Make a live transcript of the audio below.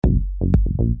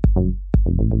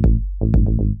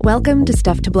Welcome to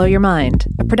Stuff to Blow Your Mind,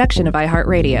 a production of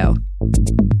iHeartRadio.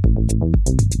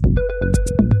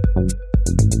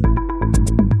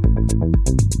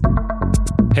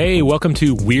 Hey, welcome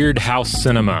to Weirdhouse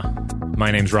Cinema.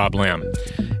 My name's Rob Lamb.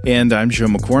 And I'm Joe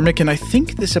McCormick, and I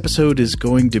think this episode is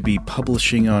going to be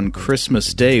publishing on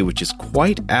Christmas Day, which is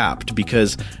quite apt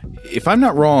because, if I'm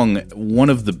not wrong,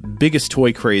 one of the biggest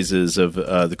toy crazes of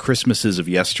the Christmases of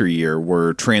yesteryear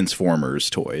were Transformers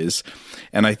toys.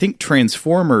 And I think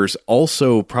Transformers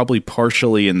also probably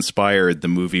partially inspired the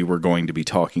movie we're going to be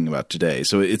talking about today.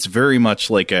 So it's very much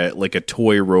like a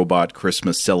toy robot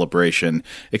Christmas celebration,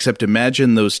 except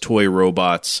imagine those toy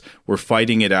robots were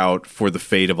fighting it out for the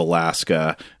fate of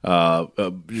Alaska,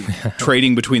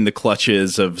 trading between the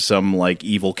clutches of some like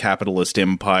evil capitalist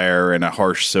empire and a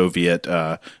harsh Soviet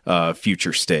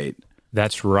future state.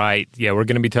 That's right. Yeah, we're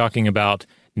going to be talking about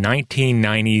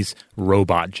 1990s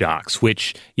robot jocks,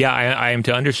 which, I am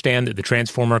to understand that the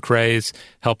Transformer craze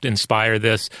helped inspire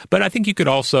this, but I think you could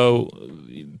also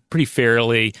pretty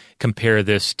fairly compare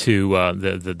this to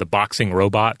the boxing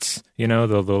robots, the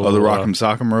Rock'em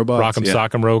Sock'em robots?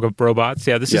 Sock'em robots.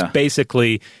 Yeah, this is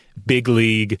basically big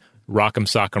league Rock'em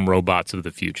Sock'em robots of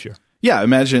the future. Yeah,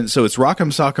 imagine, so it's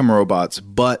Rock'em Sock'em robots,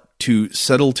 but to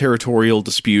settle territorial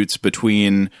disputes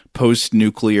between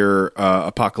post-nuclear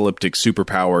apocalyptic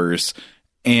superpowers,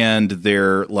 and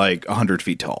they're like 100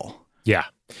 feet tall. Yeah.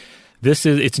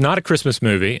 It's not a Christmas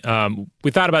movie. We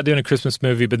thought about doing a Christmas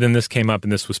movie, but then this came up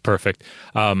and this was perfect.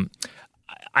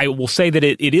 I will say that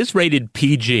it is rated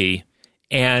PG,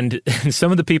 and some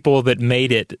of the people that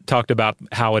made it talked about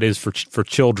how it is for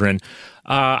children.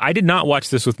 I did not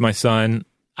watch this with my son.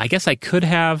 I guess I could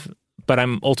have, but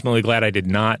I'm ultimately glad I did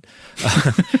not.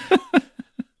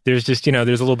 There's just,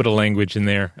 there's a little bit of language in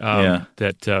there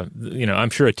that, I'm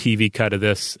sure a TV cut of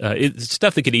this, it's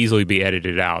stuff that could easily be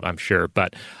edited out, I'm sure.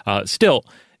 But still,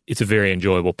 it's a very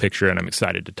enjoyable picture, and I'm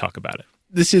excited to talk about it.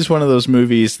 This is one of those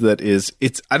movies that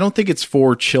I don't think it's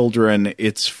for children.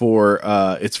 It's for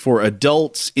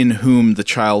adults in whom the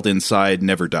child inside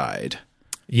never died.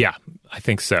 Yeah, I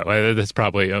think so. That's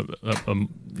probably a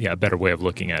better way of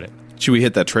looking at it. Should we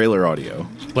hit that trailer audio?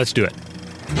 Let's do it.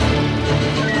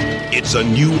 It's a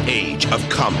new age of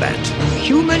combat.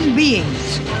 Human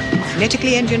beings,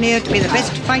 genetically engineered to be the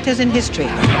best fighters in history.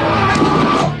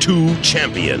 Two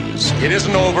champions. It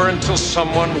isn't over until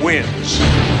someone wins.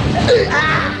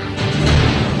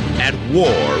 At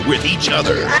war with each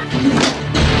other.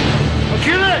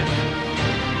 Kill it!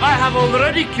 I have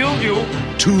already killed you.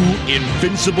 Two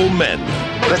invincible men.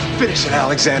 Let's finish it,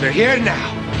 Alexander, here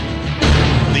now.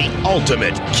 The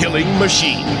ultimate killing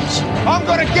machines. I'm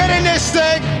gonna get in this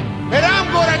thing, and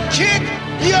I'm gonna kick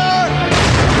your...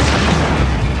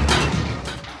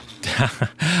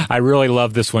 I really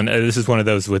love this one. This is one of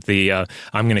those with the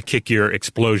I'm going to kick your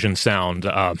explosion sound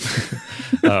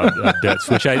bits,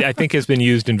 which I think has been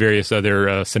used in various other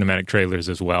cinematic trailers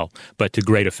as well, but to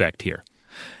great effect here.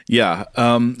 Yeah.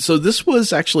 So this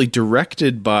was actually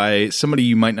directed by somebody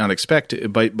you might not expect,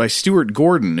 by Stuart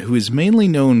Gordon, who is mainly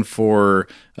known for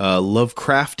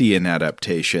Lovecraftian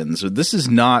adaptations. So this is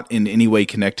not in any way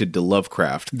connected to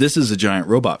Lovecraft. This is a giant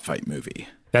robot fight movie.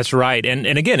 That's right. And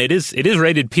again, it is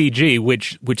rated PG,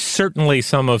 which certainly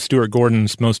some of Stuart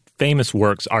Gordon's most famous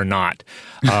works are not.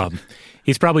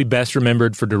 He's probably best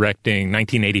remembered for directing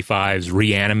 1985's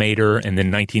Reanimator and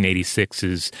then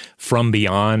 1986's From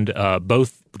Beyond,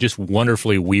 both just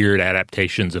wonderfully weird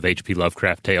adaptations of H.P.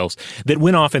 Lovecraft tales that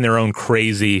went off in their own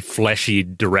crazy, fleshy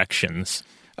directions.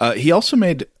 He also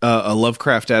made a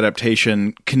Lovecraft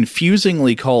adaptation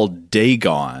confusingly called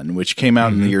Dagon, which came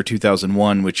out in the year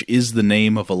 2001, which is the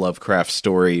name of a Lovecraft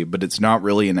story, but it's not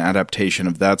really an adaptation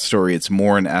of that story. It's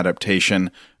more an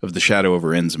adaptation of The Shadow over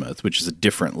Innsmouth, which is a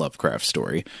different Lovecraft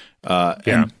story.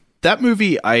 And that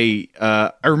movie I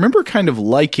remember kind of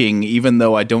liking, even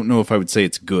though I don't know if I would say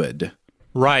it's good.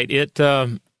 Right.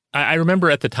 I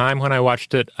remember at the time when I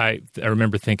watched it, I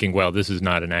remember thinking, well, this is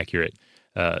not an accurate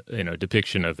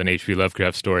depiction of an H.P.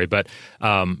 Lovecraft story, but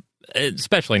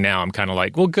especially now, I'm kind of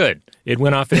like, well, good. It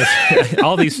went off in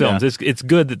all these films. It's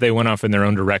good that they went off in their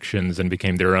own directions and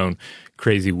became their own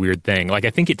crazy, weird thing. Like, I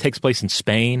think it takes place in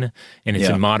Spain, and it's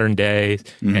in modern day,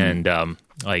 and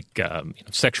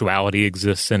sexuality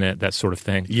exists in it, that sort of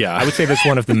thing. Yeah, I would say that's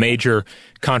one of the major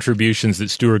contributions that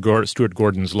Stuart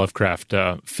Gordon's Lovecraft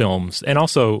films, and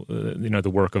also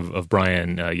the work of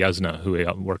Brian Yuzna, who he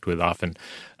worked with often.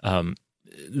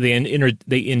 They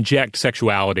inject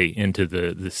sexuality into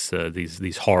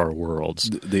these horror worlds.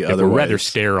 The other were rather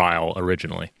sterile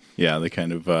originally. Yeah, the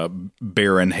kind of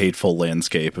barren, hateful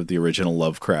landscape of the original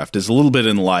Lovecraft is a little bit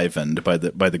enlivened by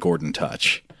the Gordon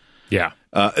touch. Yeah.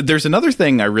 There's another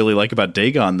thing I really like about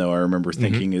Dagon, though. I remember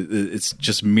thinking it's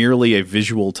just merely a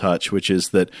visual touch, which is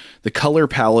that the color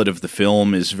palette of the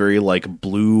film is very like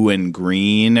blue and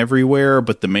green everywhere,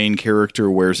 but the main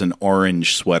character wears an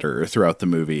orange sweater throughout the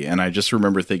movie. And I just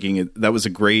remember thinking that was a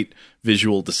great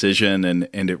visual decision,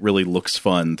 and it really looks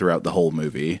fun throughout the whole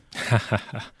movie.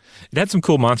 It had some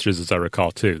cool monsters, as I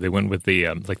recall, too. They went with the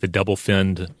like the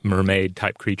double-finned mermaid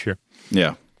type creature.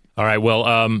 Yeah. All right.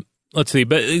 Well, let's see.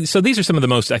 But so these are some of the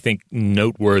most, I think,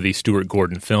 noteworthy Stuart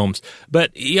Gordon films.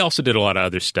 But he also did a lot of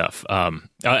other stuff. And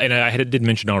I did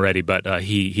mention already, but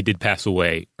he did pass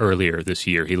away earlier this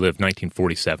year. He lived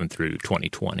 1947 through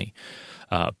 2020.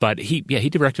 But he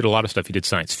directed a lot of stuff. He did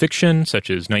science fiction, such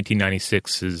as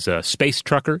 1996's Space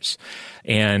Truckers.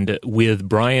 And with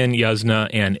Brian Yuzna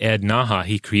and Ed Naha,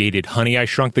 he created Honey, I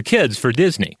Shrunk the Kids for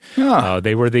Disney.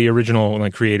 They were the original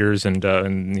creators, and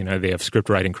they have script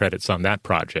writing credits on that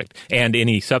project and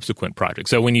any subsequent project.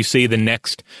 So when you see the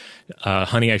next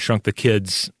Honey, I Shrunk the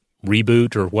Kids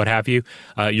reboot or what have you,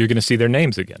 you're going to see their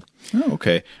names again. Oh,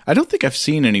 okay. I don't think I've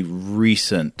seen any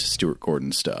recent Stuart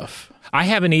Gordon stuff. I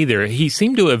haven't either. He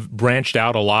seemed to have branched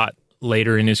out a lot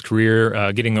later in his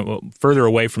career, getting further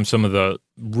away from some of the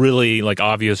really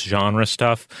obvious genre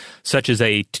stuff, such as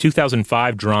a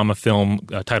 2005 drama film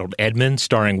titled Edmund,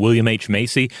 starring William H.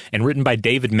 Macy and written by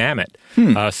David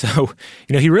Mamet. So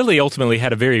he really ultimately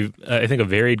had a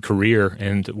varied career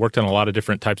and worked on a lot of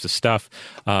different types of stuff.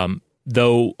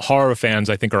 Though horror fans,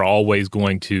 I think, are always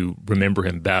going to remember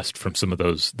him best from some of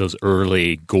those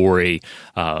early, gory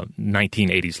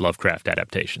 1980s Lovecraft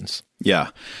adaptations. Yeah.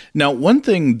 Now, one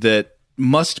thing that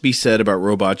must be said about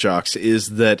Robot Jox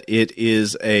is that it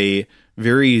is a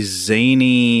very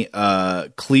zany,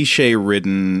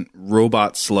 cliche-ridden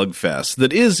robot slugfest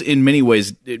that is, in many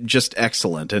ways, just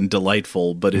excellent and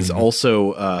delightful, but is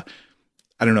also...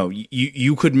 I don't know,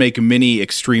 you could make many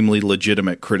extremely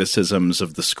legitimate criticisms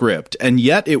of the script, and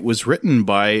yet it was written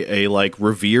by a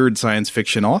revered science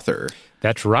fiction author.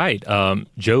 That's right.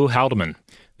 Joe Haldeman,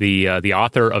 the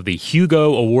author of the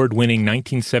Hugo Award-winning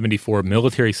 1974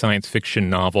 military science fiction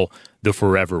novel, The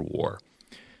Forever War.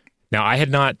 Now, I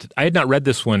had not read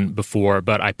this one before,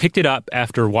 but I picked it up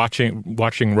after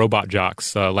watching Robot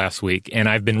Jox last week, and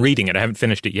I've been reading it. I haven't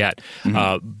finished it yet,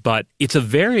 but it's a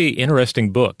very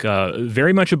interesting book,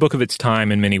 very much a book of its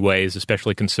time in many ways,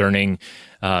 especially concerning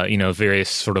various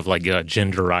sort of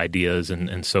gender ideas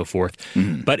and so forth.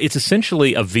 But it's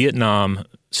essentially a Vietnam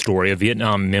story, a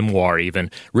Vietnam memoir even,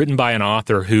 written by an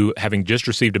author who, having just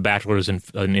received a bachelor's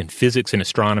in physics and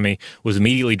astronomy, was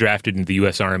immediately drafted into the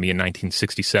U.S. Army in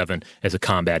 1967 as a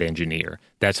combat engineer.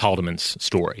 That's Haldeman's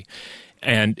story.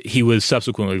 And he was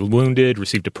subsequently wounded,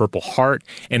 received a Purple Heart,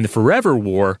 and the Forever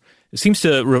War seems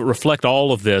to reflect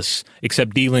all of this,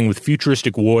 except dealing with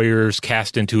futuristic warriors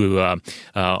cast into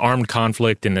armed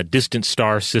conflict in a distant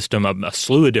star system, a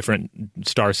slew of different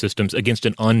star systems against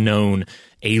an unknown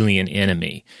alien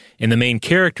enemy. And the main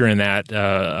character in that,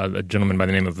 a gentleman by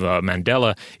the name of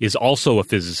Mandela, is also a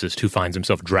physicist who finds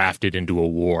himself drafted into a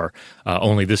war.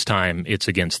 Only this time it's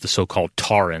against the so-called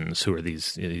Taurans, who are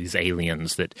these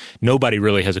aliens that nobody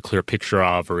really has a clear picture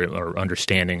of or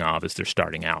understanding of as they're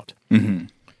starting out. Mm-hmm.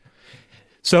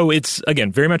 So it's,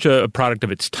 again, very much a product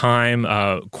of its time,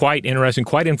 quite interesting,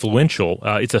 quite influential.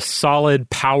 It's a solid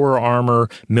power armor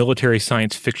military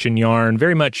science fiction yarn,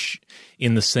 very much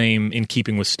in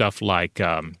keeping with stuff like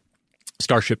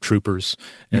Starship Troopers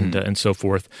and so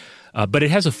forth. But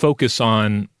it has a focus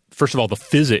on, first of all, the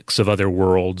physics of other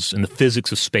worlds and the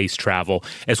physics of space travel,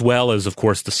 as well as, of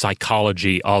course, the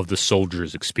psychology of the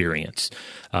soldier's experience.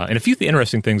 And a few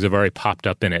interesting things have already popped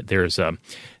up in it.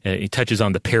 It touches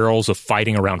on the perils of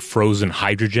fighting around frozen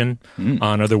hydrogen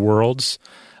on other worlds.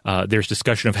 There's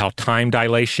discussion of how time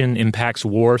dilation impacts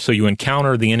war. So you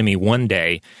encounter the enemy one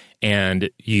day, and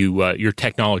your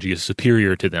technology is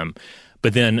superior to them.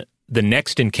 But then the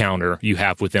next encounter you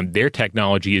have with them, their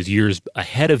technology is years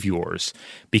ahead of yours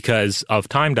because of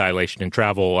time dilation and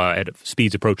travel at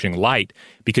speeds approaching light,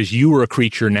 because you were a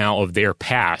creature now of their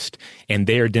past and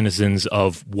they're denizens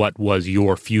of what was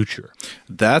your future.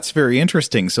 That's very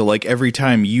interesting. So every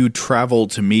time you travel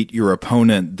to meet your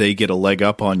opponent, they get a leg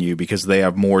up on you because they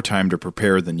have more time to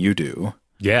prepare than you do.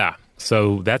 Yeah.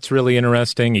 So that's really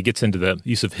interesting. It gets into the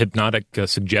use of hypnotic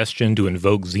suggestion to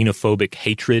invoke xenophobic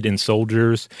hatred in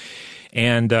soldiers.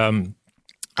 And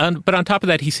But on top of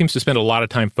that, he seems to spend a lot of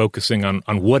time focusing on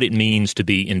what it means to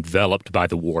be enveloped by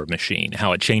the war machine,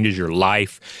 how it changes your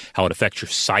life, how it affects your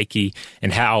psyche,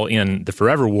 and how in the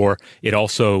Forever War, it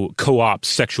also co-opts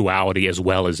sexuality as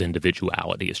well as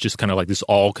individuality. It's just kind of like this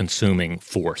all-consuming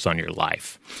force on your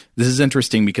life. This is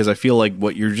interesting because I feel like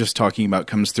what you're just talking about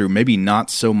comes through maybe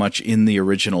not so much in the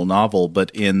original novel,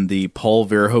 but in the Paul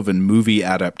Verhoeven movie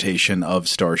adaptation of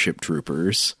Starship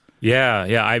Troopers.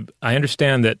 Yeah. I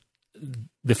understand that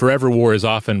the Forever War is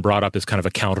often brought up as kind of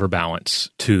a counterbalance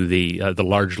to the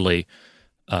largely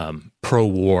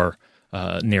pro-war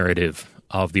narrative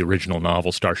of the original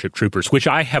novel Starship Troopers, which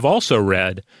I have also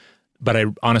read, but I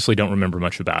honestly don't remember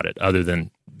much about it other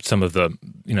than some of the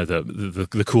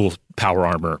cool power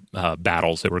armor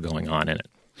battles that were going on in it.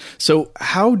 So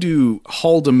how do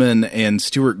Haldeman and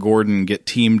Stuart Gordon get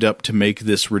teamed up to make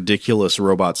this ridiculous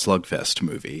robot slugfest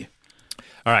movie?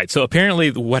 All right, so apparently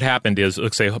what happened is,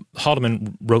 let's say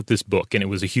Haldeman wrote this book, and it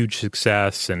was a huge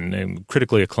success and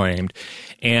critically acclaimed,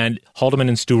 and Haldeman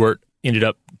and Stewart ended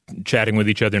up chatting with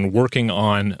each other and working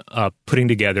on putting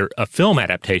together a film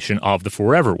adaptation of the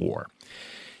Forever War.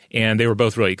 And they were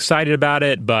both really excited about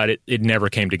it, but it never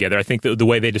came together. I think the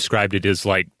way they described it is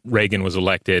like Reagan was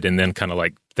elected, and then kind of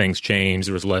like things changed.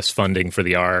 There was less funding for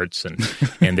the arts, and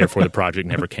therefore the project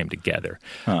never came together.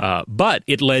 But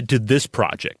it led to this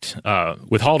project,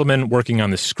 with Haldeman working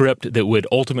on the script that would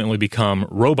ultimately become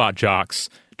Robot Jox,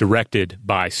 directed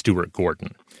by Stuart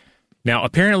Gordon. Now,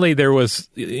 apparently there was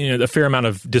a fair amount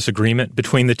of disagreement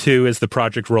between the two as the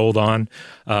project rolled on,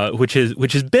 which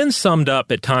has been summed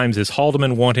up at times as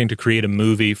Haldeman wanting to create a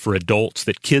movie for adults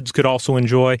that kids could also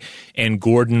enjoy, and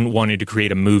Gordon wanting to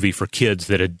create a movie for kids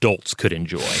that adults could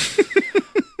enjoy.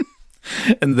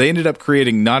 And they ended up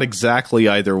creating not exactly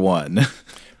either one.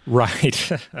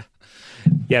 Right.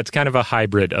 Yeah, it's kind of a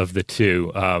hybrid of the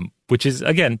two, which is,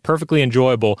 again, perfectly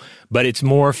enjoyable, but it's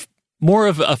more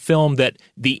of a film that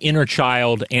the inner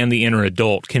child and the inner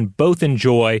adult can both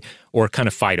enjoy or kind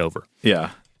of fight over.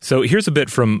 Yeah. So here's a bit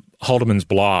from Haldeman's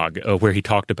blog where he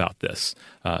talked about this.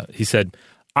 He said,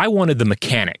 "I wanted the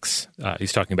mechanics,"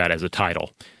 he's talking about as a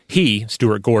title. He,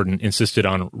 Stuart Gordon, insisted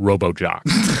on Robo-Jox.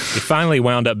 It finally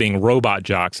wound up being Robot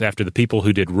Jox after the people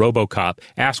who did RoboCop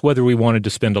asked whether we wanted to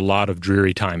spend a lot of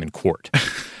dreary time in court.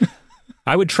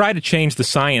 I would try to change the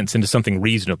science into something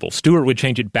reasonable. Stewart would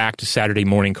change it back to Saturday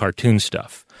morning cartoon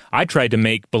stuff. I tried to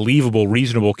make believable,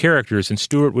 reasonable characters, and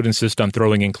Stewart would insist on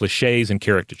throwing in cliches and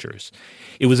caricatures.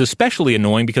 It was especially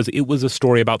annoying because it was a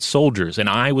story about soldiers, and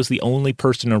I was the only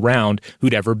person around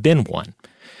who'd ever been one.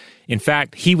 In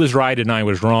fact, he was right and I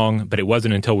was wrong, but it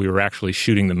wasn't until we were actually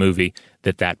shooting the movie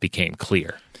that became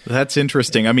clear. That's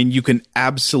interesting. I mean, you can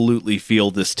absolutely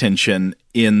feel this tension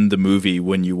in the movie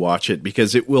when you watch it,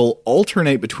 because it will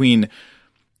alternate between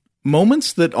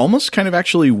moments that almost kind of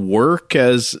actually work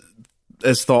as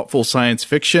thoughtful science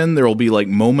fiction. There will be like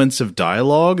moments of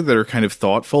dialogue that are kind of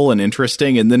thoughtful and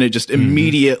interesting, and then it just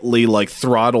immediately like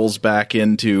throttles back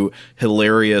into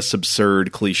hilarious,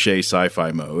 absurd, cliche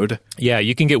sci-fi mode. Yeah,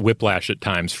 you can get whiplash at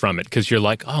times from it because you're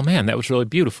like, oh man, that was really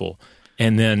beautiful.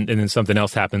 And then something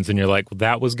else happens, and you're like, well,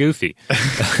 that was goofy.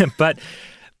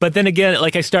 But then again,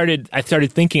 like I started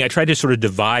thinking, I tried to sort of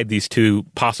divide these two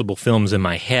possible films in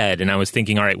my head, and I was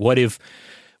thinking, all right, what if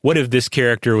this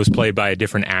character was played by a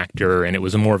different actor, and it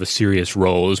was more of a serious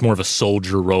role? It was more of a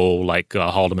soldier role, like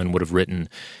Haldeman would have written.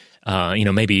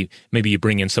 Maybe you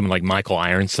bring in someone like Michael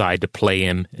Ironside to play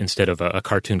him instead of a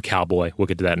cartoon cowboy. We'll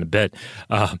get to that in a bit.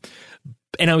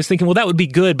 And I was thinking, well, that would be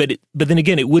good, but then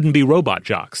again, it wouldn't be Robot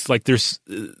Jox. Like there's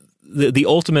the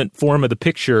ultimate form of the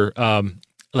picture,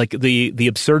 like the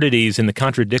absurdities and the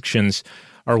contradictions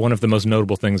are one of the most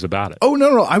notable things about it. Oh,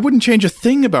 no, I wouldn't change a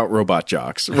thing about Robot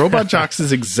Jox. Robot Jox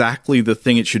is exactly the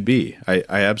thing it should be. I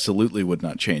absolutely would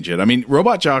not change it. I mean,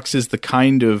 Robot Jox is the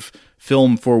kind of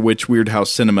film for which Weirdhouse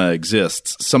cinema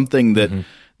exists, something that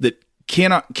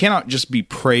cannot just be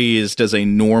praised as a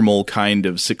normal kind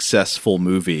of successful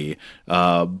movie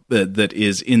that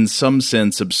is in some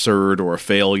sense absurd or a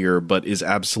failure, but is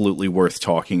absolutely worth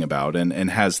talking about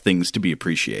and has things to be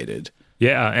appreciated.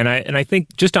 Yeah, and I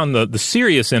think just on the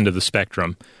serious end of the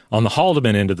spectrum, on the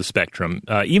Haldeman end of the spectrum,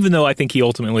 even though I think he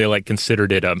ultimately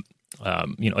considered it a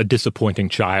disappointing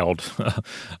child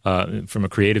from a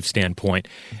creative standpoint,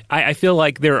 I feel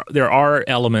like there are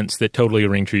elements that totally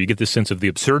ring true. You get this sense of the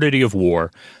absurdity of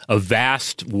war, a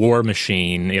vast war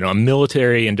machine, a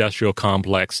military industrial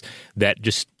complex that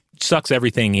just sucks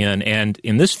everything in, and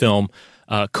in this film,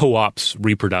 co-ops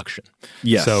reproduction.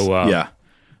 Yes. So, yeah.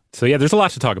 So yeah, there's a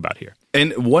lot to talk about here.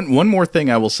 And one more thing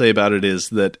I will say about it is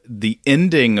that the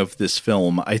ending of this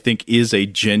film, I think, is a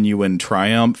genuine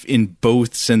triumph in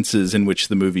both senses in which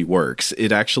the movie works.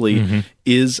 It actually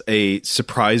is a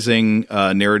surprising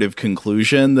narrative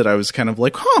conclusion that I was kind of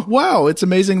like, wow, it's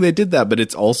amazing they did that. But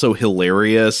it's also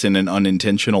hilarious in an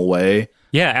unintentional way.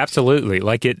 Yeah, absolutely.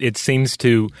 Like it seems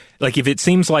to, like if it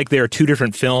seems like there are two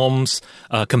different films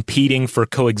competing for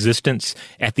coexistence,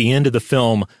 at the end of the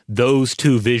film, those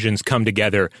two visions come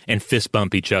together and fist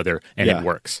bump each other, and it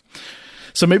works.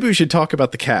 So maybe we should talk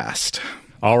about the cast.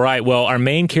 All right. Well, our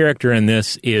main character in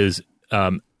this is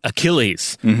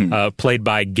Achilles, played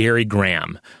by Gary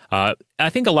Graham. I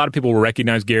think a lot of people will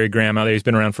recognize Gary Graham out there. He's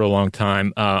been around for a long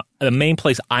time. The main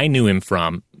place I knew him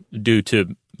from, due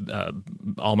to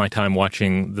all my time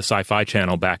watching the Sci-Fi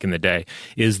Channel back in the day,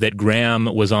 is that Graham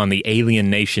was on the Alien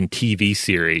Nation TV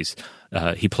series.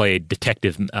 He played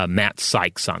Detective Matt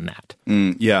Sykes on that.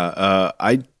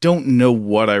 I don't know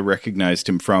what I recognized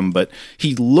him from, but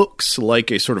he looks like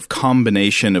a sort of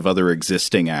combination of other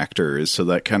existing actors, so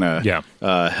that kind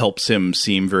of helps him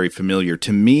seem very familiar.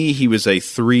 To me, he was a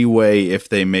three-way, if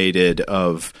they made it,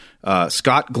 of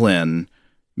Scott Glenn,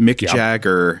 Mick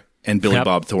Jagger, and Billy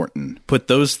Bob Thornton. Put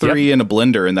those three in a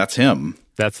blender, and that's him.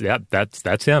 That's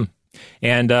him.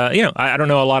 And I don't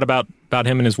know a lot about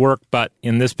him and his work, but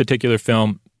in this particular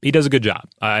film, he does a good job.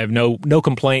 I have no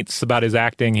complaints about his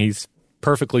acting. He's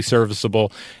perfectly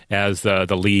serviceable as the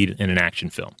lead in an action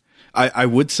film. I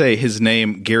would say his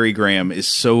name, Gary Graham, is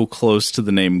so close to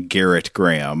the name Garrett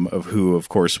Graham, who, of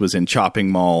course, was in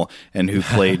Chopping Mall and who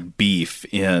played Beef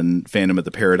in Phantom of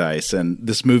the Paradise. And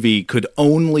this movie could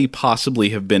only possibly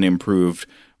have been improved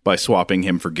by swapping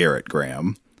him for Garrett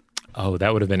Graham. Oh,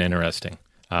 that would have been interesting.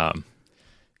 I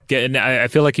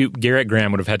feel like Garrett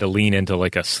Graham would have had to lean into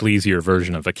like a sleazier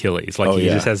version of Achilles. Like he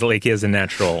just has he has a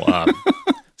natural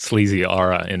sleazy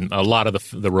aura in a lot of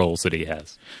the roles that he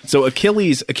has. So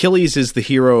Achilles is the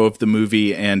hero of the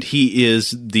movie, and he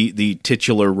is the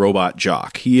titular robot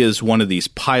jock. He is one of these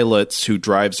pilots who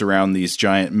drives around these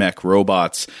giant mech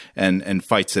robots and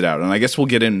fights it out. And I guess we'll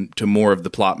get into more of the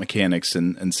plot mechanics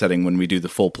and setting when we do the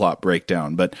full plot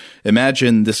breakdown. But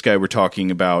imagine this guy we're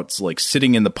talking about like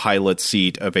sitting in the pilot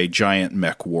seat of a giant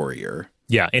mech warrior.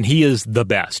 Yeah, and he is the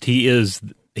best. He is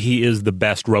the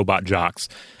best robot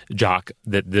jock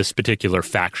that this particular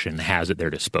faction has at their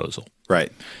disposal.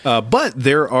 Right. But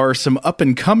there are some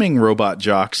up-and-coming robot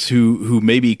jocks who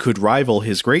maybe could rival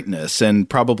his greatness, and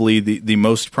probably the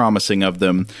most promising of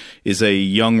them is a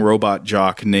young robot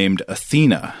jock named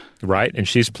Athena. Right, and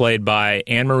she's played by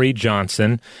Anne-Marie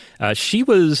Johnson. She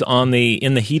was on the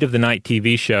In the Heat of the Night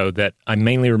TV show that I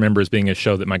mainly remember as being a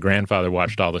show that my grandfather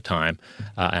watched all the time,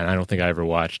 and I don't think I ever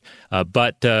watched.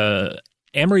 But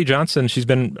Anne-Marie Johnson, she's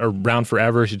been around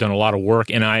forever. She's done a lot of work,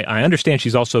 and I understand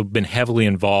she's also been heavily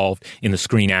involved in the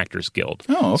Screen Actors Guild.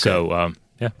 Oh, okay. So,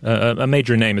 a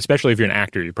major name, especially if you're an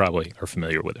actor, you probably are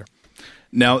familiar with her.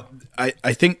 Now,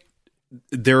 I think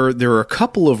there are a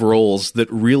couple of roles that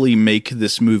really make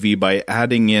this movie by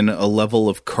adding in a level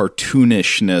of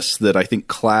cartoonishness that I think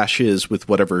clashes with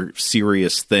whatever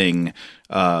serious thing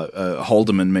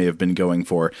Haldeman may have been going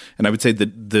for. And I would say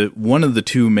that the one of the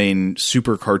two main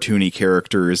super cartoony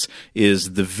characters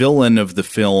is the villain of the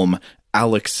film,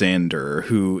 Alexander,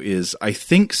 who is, I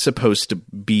think, supposed to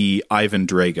be Ivan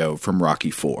Drago from Rocky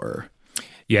IV.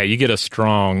 Yeah, you get a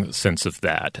strong sense of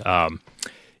that.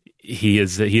 He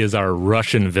is our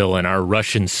Russian villain, our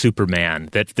Russian Superman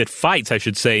that fights, I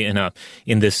should say,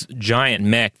 in this giant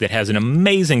mech that has an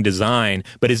amazing design,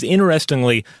 but is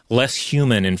interestingly less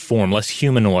human in form, less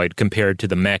humanoid compared to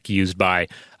the mech used by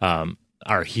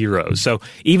our heroes. So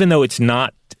even though it's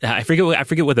not, I forget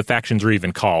what the factions are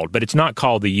even called, but it's not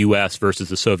called the U.S. versus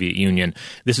the Soviet Union.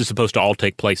 This is supposed to all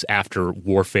take place after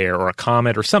warfare or a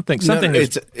comet or something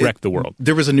that's wrecked the world.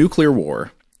 There was a nuclear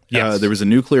war. Yes. There was a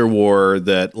nuclear war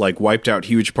that wiped out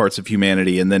huge parts of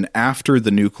humanity. And then after the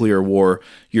nuclear war,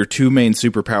 your two main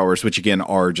superpowers, which again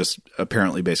are just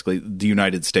apparently basically the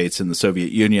United States and the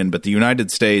Soviet Union, but the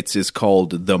United States is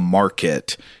called the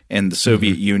Market and the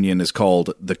Soviet Union is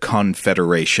called the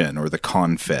Confederation or the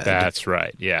Confed. That's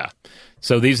right. Yeah.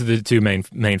 So these are the two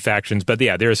main factions. But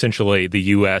yeah, they're essentially the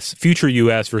U.S., future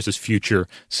U.S. versus future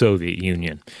Soviet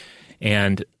Union.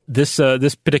 And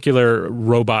this particular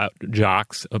robot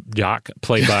jock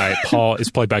played by Paul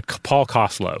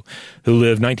Koslow, who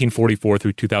lived 1944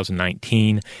 through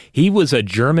 2019. He was a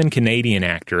German-Canadian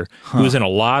actor who was in a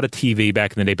lot of TV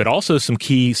back in the day, but also some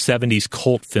key 70s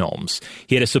cult films.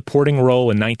 He had a supporting role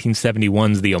in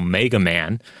 1971's The Omega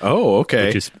Man. Oh,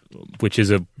 okay. Which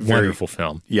is a wonderful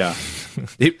film. Yeah.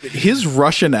 His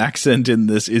Russian accent in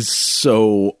this is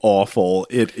so awful.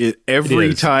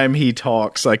 Every time he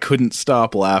talks, I couldn't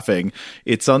stop laughing.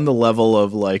 It's on the level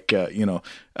of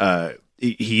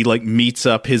he like meets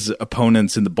up his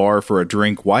opponents in the bar for a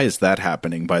drink. Why is that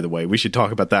happening, by the way? We should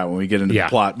talk about that when we get into the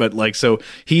plot. But so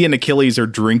he and Achilles are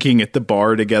drinking at the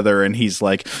bar together, and he's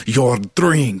like, "Your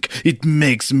drink, it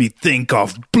makes me think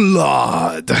of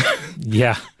blood."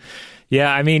 Yeah.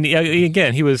 Yeah, I mean,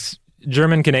 again, he was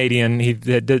German-Canadian. He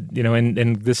did,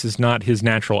 and this is not his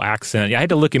natural accent. I had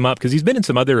to look him up because he's been in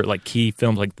some other like key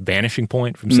films, like The Vanishing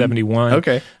Point from 71.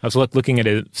 Okay. I was looking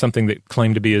at something that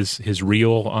claimed to be his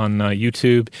reel on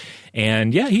YouTube.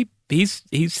 And yeah, he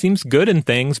seems good in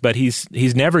things, but he's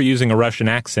never using a Russian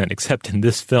accent except in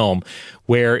this film,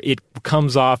 where it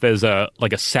comes off as a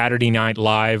Saturday Night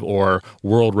Live or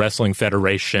World Wrestling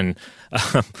Federation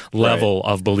level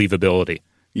of believability.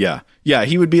 Yeah. Yeah,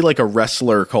 he would be like a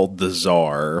wrestler called the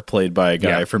Czar, played by a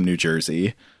guy from New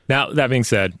Jersey. Now, that being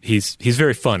said, he's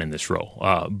very fun in this role,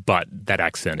 but that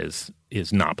accent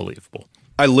is not believable.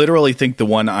 I literally think the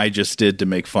one I just did to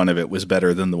make fun of it was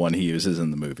better than the one he uses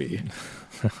in the movie.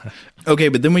 Okay,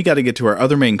 but then we got to get to our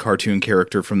other main cartoon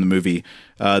character from the movie.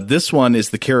 This one is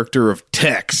the character of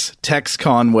Tex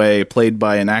Conway, played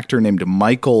by an actor named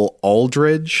Michael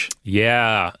Aldridge.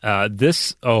 Yeah,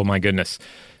 oh my goodness.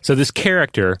 So this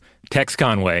character, Tex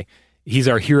Conway, he's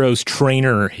our hero's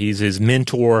trainer. He's his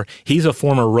mentor. He's a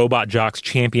former Robot Jox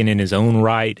champion in his own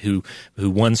right who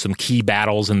won some key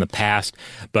battles in the past.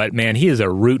 But, man, he is a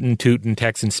rootin' tootin'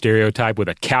 Texan stereotype with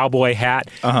a cowboy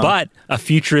hat, but a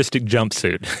futuristic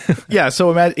jumpsuit. Yeah, so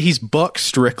imagine he's Buck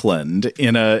Strickland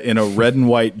in a red and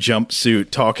white jumpsuit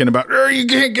talking about, you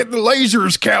can't get the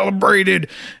lasers calibrated.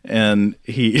 And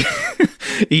he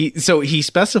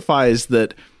specifies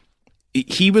that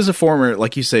he was a former,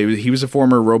 like you say, he was a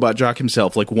former robot jock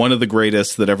himself, like one of the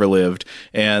greatest that ever lived,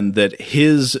 and that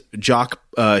his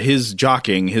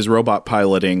jockeying, his robot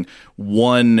piloting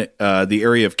won the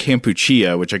area of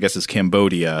Kampuchea, which I guess is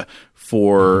Cambodia,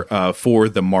 for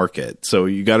the market. So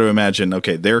you got to imagine,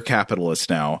 okay, they're capitalists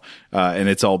now, and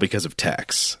it's all because of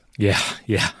Tex. Yeah.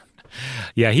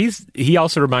 He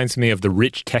also reminds me of the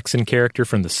rich Texan character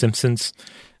from The Simpsons.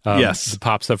 Yes, that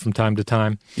pops up from time to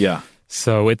time. Yeah.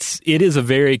 So it is a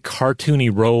very cartoony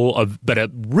role, but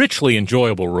a richly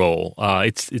enjoyable role.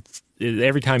 It's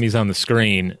every time he's on the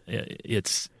screen,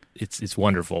 it's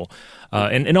wonderful.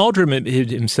 And Aldrin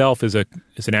himself is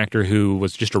an actor who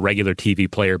was just a regular TV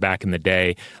player back in the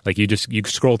day. Like you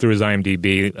scroll through his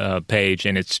IMDb page,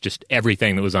 and it's just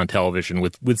everything that was on television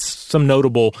with some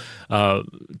notable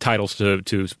titles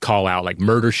to call out, like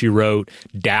Murder, She Wrote,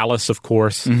 Dallas, of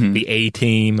course, The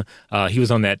A-Team. He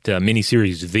was on that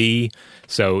miniseries V.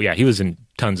 So yeah, he was in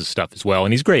tons of stuff as well,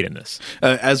 and he's great in this.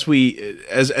 As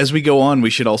we go on, we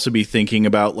should also be thinking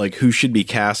about like who should be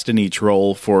cast in each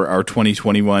role for our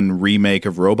 2021 remake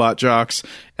of Robot Jox,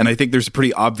 and I think there's a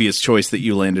pretty obvious choice that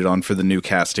you landed on for the new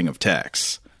casting of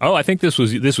Tex. Oh, I think this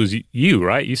was you,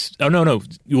 right? No.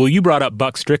 Well, you brought up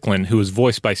Buck Strickland, who was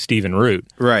voiced by Stephen Root,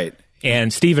 right?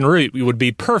 And Stephen Root would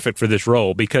be perfect for this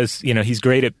role because, he's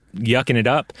great at yucking it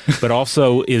up, but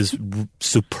also is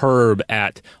superb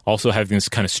at also having this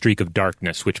kind of streak of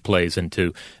darkness, which plays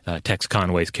into Tex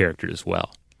Conway's character as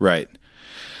well. Right.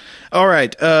 All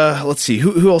right. Let's see.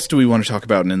 Who else do we want to talk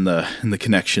about in the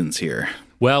connections here?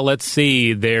 Well, let's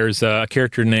see. There's a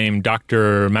character named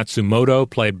Dr. Matsumoto,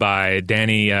 played by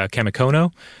Danny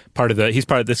Kamikono.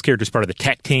 This character's part of the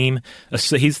tech team.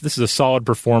 This is a solid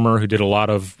performer who did a lot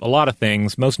of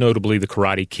things, most notably The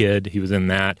Karate Kid. He was in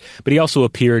that. But he also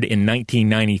appeared in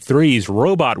 1993's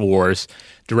Robot Wars,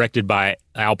 directed by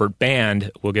Albert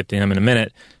Band. We'll get to him in a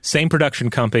minute. Same production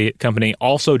company,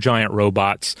 also giant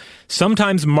robots,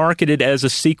 sometimes marketed as a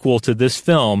sequel to this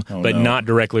film, not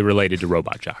directly related to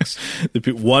Robot Jox.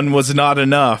 One was not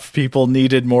enough. People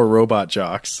needed more Robot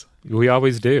Jox. We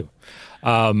always do.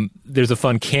 There's a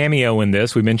fun cameo in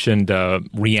this. We mentioned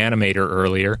Reanimator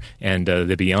earlier and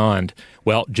The Beyond.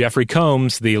 Well, Jeffrey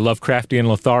Combs, the Lovecraftian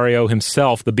Lothario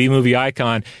himself, the B-movie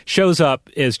icon, shows up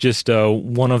as just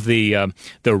one of the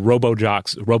Robot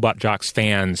Jocks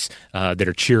fans that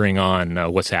are cheering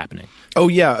on what's happening. Oh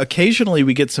yeah, occasionally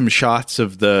we get some shots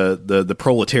of the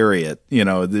proletariat,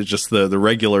 just the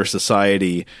regular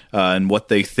society and what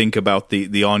they think about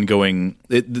the ongoing.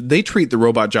 They treat the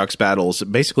Robot Jocks battles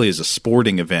basically as a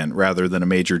sporting event rather than a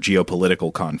major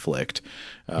geopolitical conflict.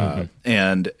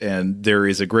 And there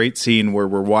is a great scene where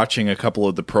we're watching a couple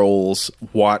of the proles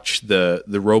watch the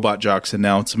Robot Jocks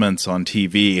announcements on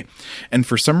TV, and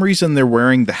for some reason they're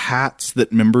wearing the hats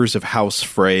that members of House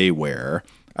Frey wear.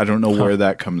 I don't know where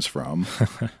that comes from.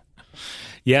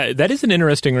 Yeah, that is an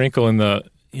interesting wrinkle in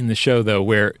the show, though,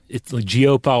 where it's like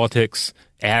geopolitics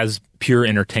as pure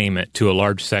entertainment to a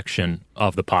large section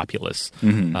of the populace.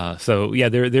 So yeah,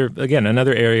 they're again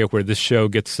another area where this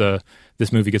movie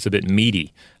gets a bit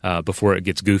meaty before it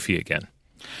gets goofy again.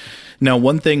 Now,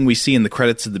 one thing we see in the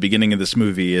credits at the beginning of this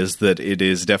movie is that it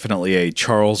is definitely a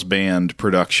Charles Band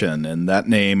production. And that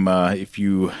name, if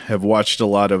you have watched a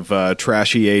lot of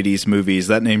trashy 80s movies,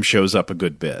 that name shows up a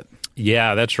good bit.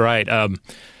 Yeah, that's right.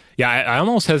 I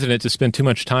almost hesitant to spend too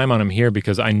much time on him here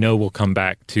because I know we'll come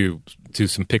back to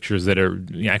some pictures that are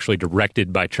actually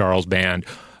directed by Charles Band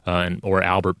or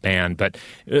Albert Band. But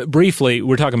briefly,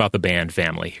 we're talking about the Band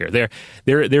family here.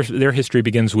 Their history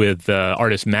begins with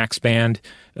artist Max Band,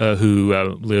 who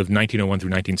lived 1901 through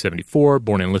 1974,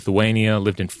 born in Lithuania,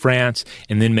 lived in France,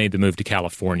 and then made the move to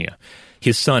California.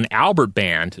 His son, Albert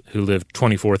Band, who lived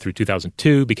 24 through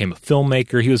 2002, became a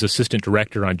filmmaker. He was assistant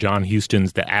director on John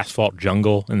Huston's The Asphalt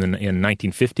Jungle in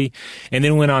 1950, and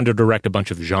then went on to direct a bunch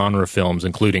of genre films,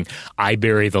 including I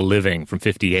Bury the Living from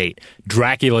 58,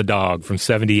 Dracula Dog from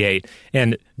 78,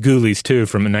 and Ghoulies 2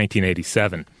 from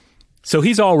 1987. So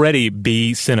he's already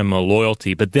B cinema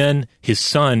loyalty, but then his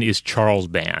son is Charles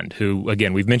Band, who,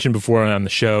 again, we've mentioned before on the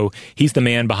show, he's the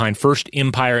man behind first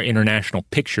Empire International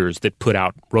Pictures that put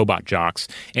out Robot Jocks,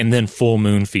 and then Full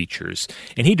Moon Features.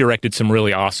 And he directed some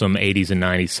really awesome 80s and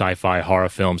 90s sci-fi horror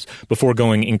films before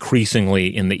going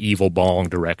increasingly in the evil bong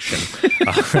direction,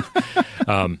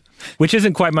 which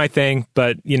isn't quite my thing,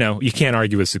 but, you can't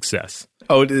argue with success.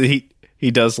 Oh,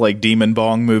 he does, like, demon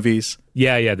bong movies?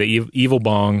 Yeah, the evil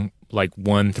bong, like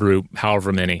 1 through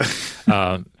however many,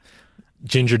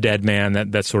 Ginger Dead Man,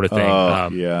 that sort of thing. Oh,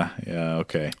 yeah,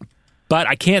 okay. But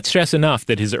I can't stress enough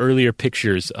that his earlier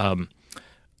pictures are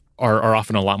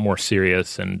often a lot more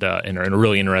serious and are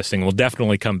really interesting. We'll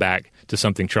definitely come back to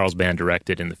something Charles Band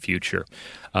directed in the future.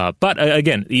 But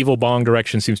again, evil bong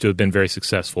direction seems to have been very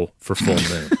successful for Full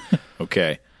Moon.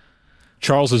 Okay.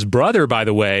 Charles's brother, by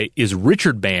the way, is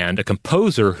Richard Band, a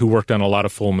composer who worked on a lot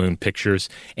of Full Moon pictures.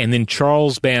 And then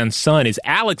Charles Band's son is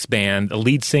Alex Band, the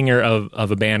lead singer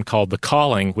of a band called The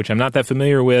Calling, which I'm not that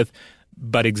familiar with,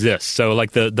 but exists. So,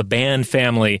 like, the Band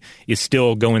family is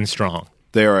still going strong.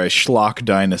 They are a schlock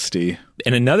dynasty.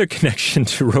 And another connection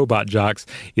to Robot Jocks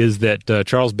is that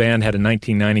Charles Band had a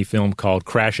 1990 film called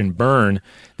Crash and Burn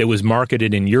that was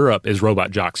marketed in Europe as Robot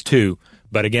Jocks 2.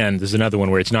 But again, there's another one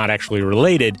where it's not actually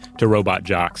related to Robot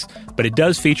Jocks. But it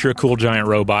does feature a cool giant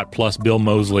robot plus Bill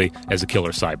Moseley as a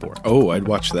killer cyborg. Oh, I'd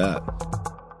watch that.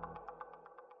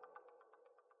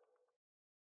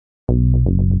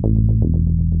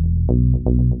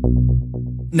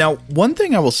 Now, one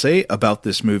thing I will say about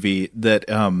this movie that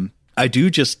I do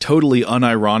just totally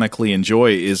unironically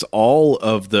enjoy is all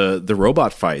of the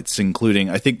robot fights, including,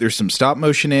 I think there's some stop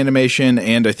motion animation,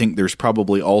 and I think there's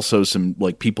probably also some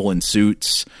like people in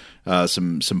suits,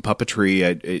 some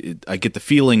puppetry. I get the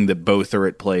feeling that both are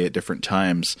at play at different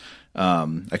times.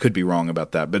 I could be wrong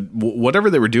about that, but whatever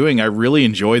they were doing, I really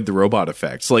enjoyed the robot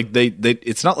effects. Like they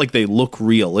it's not like they look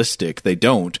realistic. They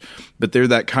don't, but they're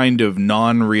that kind of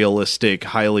non-realistic,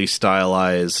 highly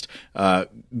stylized,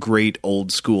 great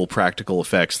old school practical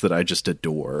effects that I just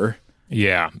adore.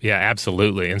 Yeah,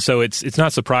 absolutely. And so it's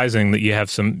not surprising that you have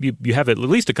you have at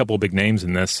least a couple of big names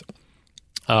in this.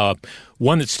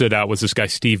 One that stood out was this guy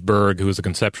Steve Berg, who was a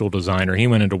conceptual designer. He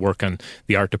went into work on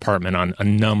the art department on a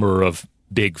number of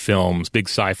big films, big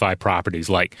sci-fi properties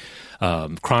like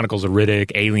Chronicles of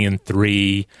Riddick, Alien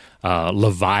 3,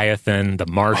 Leviathan, The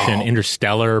Martian,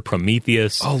 Interstellar,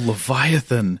 Prometheus. Oh,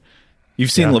 Leviathan.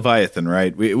 You've seen Leviathan,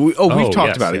 right? We've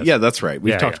talked about it. Yeah, that's right.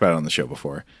 We've talked about it on the show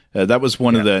before. That was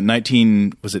one of the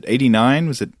 89?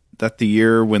 Was it that the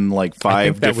year when like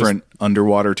 5 different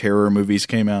underwater terror movies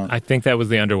came out? I think that was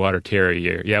the underwater terror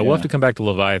year. Yeah, we'll have to come back to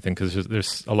Leviathan because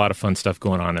there's a lot of fun stuff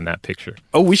going on in that picture.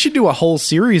 Oh, we should do a whole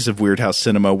series of Weirdhouse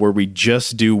Cinema where we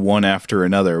just do one after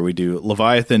another. We do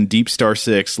Leviathan, Deep Star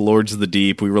 6, Lords of the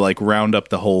Deep. We were like round up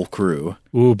the whole crew.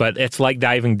 Ooh, but it's like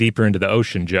diving deeper into the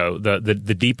ocean, Joe. The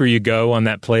deeper you go on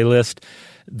that playlist,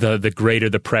 the greater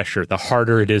the pressure, the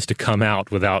harder it is to come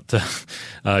out without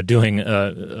doing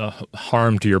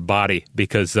harm to your body.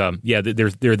 Because they're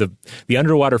the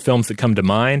underwater films that come to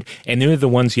mind, and they're the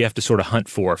ones you have to sort of hunt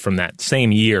for from that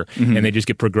same year, and they just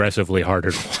get progressively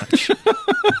harder to watch.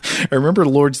 I remember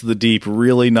Lords of the Deep,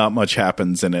 really not much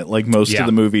happens in it. Like most of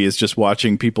the movie is just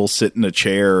watching people sit in a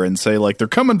chair and say like, they're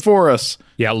coming for us.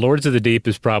 Yeah, Lords of the Deep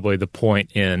is probably the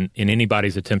point in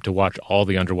anybody's attempt to watch all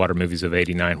the underwater movies of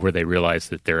 '89 where they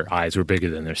realized that their eyes were bigger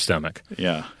than their stomach.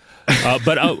 Yeah.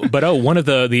 But one of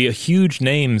the huge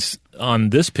names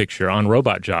on this picture, on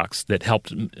Robot Jox, that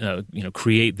helped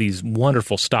create these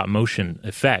wonderful stop motion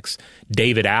effects,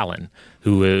 David Allen,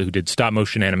 who did stop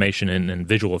motion animation and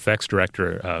visual effects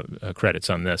director credits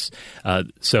on this.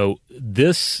 So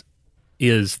this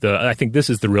is I think this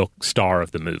is the real star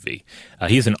of the movie.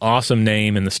 He's an awesome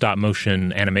name in the stop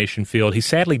motion animation field. He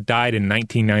sadly died in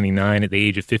 1999 at the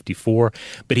age of 54,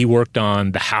 but he worked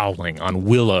on The Howling, on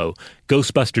Willow,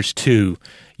 Ghostbusters 2,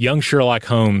 Young Sherlock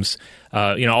Holmes,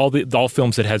 all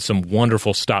films that had some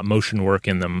wonderful stop motion work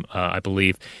in them, I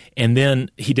believe. And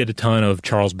then he did a ton of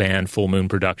Charles Band, Full Moon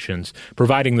Productions,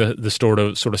 providing the sort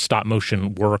of stop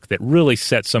motion work that really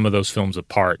set some of those films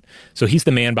apart. So he's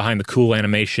the man behind the cool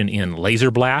animation in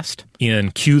Laser Blast,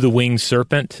 in Q the Winged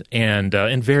Serpent, and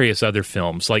in various other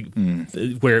films,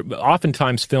 where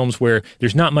oftentimes films where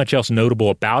there's not much else notable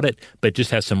about it, but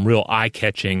just has some real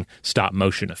eye-catching stop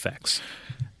motion effects.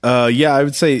 Yeah, I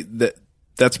would say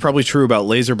that's probably true about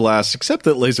Laser Blast, except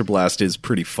that Laser Blast is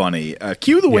pretty funny.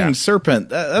 Q the Winged Serpent,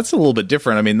 that's a little bit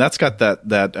different. I mean, that's got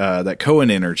that Cohen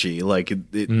energy. Like,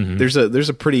 there's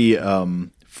a pretty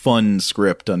fun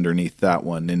script underneath that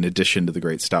one, in addition to the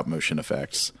great stop motion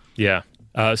effects. Yeah.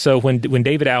 So when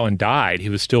David Allen died, he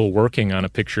was still working on a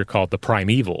picture called The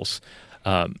Primevals.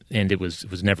 And it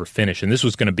was never finished. And this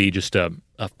was going to be just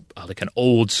like an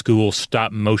old school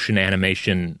stop motion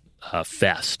animation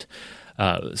fest.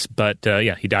 But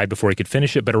he died before he could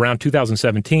finish it. But around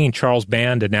 2017, Charles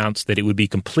Band announced that it would be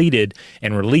completed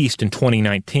and released in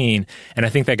 2019. And I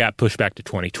think that got pushed back to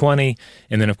 2020.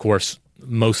 And then, of course,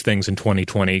 most things in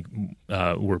 2020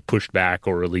 were pushed back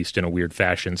or released in a weird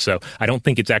fashion. So I don't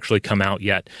think it's actually come out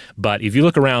yet. But if you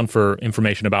look around for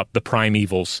information about the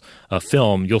Primevals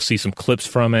film, you'll see some clips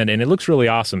from it, and it looks really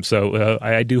awesome. So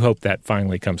I do hope that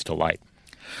finally comes to light.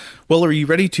 Well, are you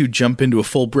ready to jump into a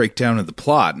full breakdown of the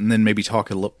plot and then maybe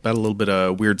talk about a little bit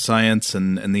of weird science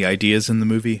and the ideas in the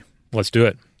movie? Let's do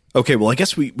it. Okay, well, I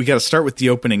guess we got to start with the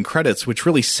opening credits, which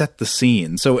really set the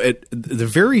scene. So at the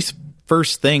very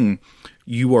first thing,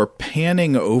 you are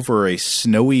panning over a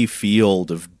snowy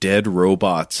field of dead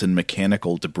robots and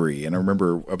mechanical debris. And I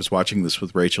remember I was watching this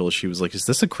with Rachel. She was like, is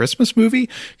this a Christmas movie?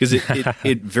 Because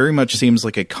it very much seems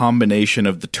like a combination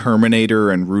of The Terminator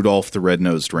and Rudolph the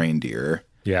Red-Nosed Reindeer.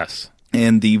 Yes.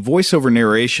 And the voiceover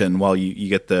narration, while you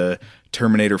get the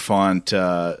Terminator font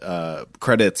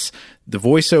credits, the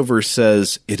voiceover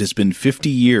says, "It has been 50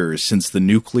 years since the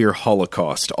nuclear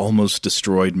holocaust almost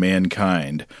destroyed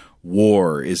mankind.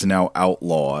 War is now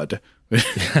outlawed."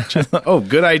 Oh,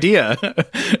 good idea.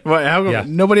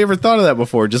 Nobody ever thought of that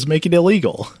before. Just make it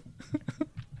illegal.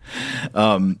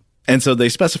 And so they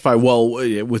specify, well,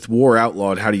 with war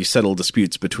outlawed, how do you settle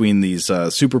disputes between these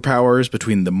superpowers,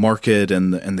 between the market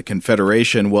and the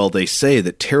Confederation? Well, they say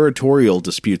that territorial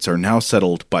disputes are now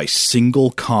settled by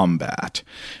single combat.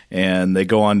 And they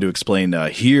go on to explain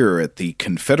here at the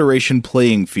Confederation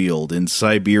playing field in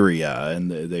Siberia,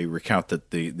 and they recount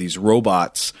that these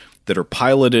robots that are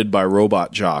piloted by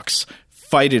robot jocks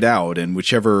fight it out, and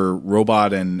whichever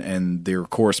robot and their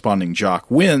corresponding jock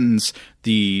wins,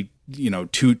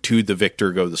 to the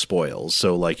victor go the spoils.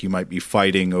 So, like, you might be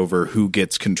fighting over who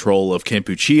gets control of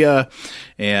Kampuchea,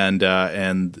 and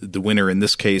the winner in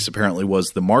this case apparently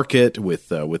was the market with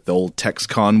the old Tex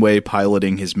Conway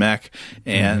piloting his mech,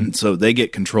 and so they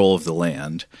get control of the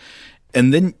land.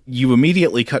 And then you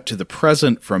immediately cut to the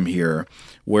present from here,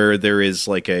 where there is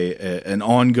like an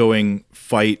ongoing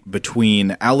fight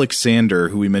between Alexander,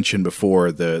 who we mentioned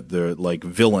before, the like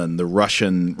villain, the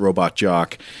Russian robot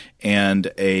jock,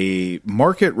 and a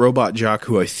market robot jock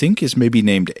who I think is maybe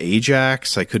named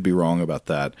Ajax. I could be wrong about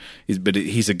that. But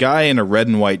he's a guy in a red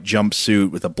and white jumpsuit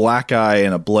with a black eye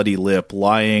and a bloody lip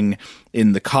lying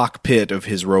in the cockpit of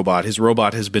his robot. His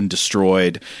robot has been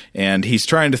destroyed, and he's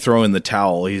trying to throw in the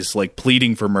towel. He's like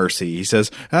pleading for mercy. He says,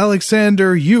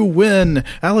 "Alexander, you win.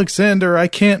 Alexander, I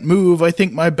can't move. I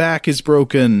think my back is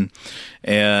broken."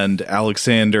 And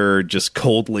Alexander just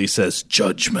coldly says,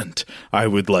 "Judgment. I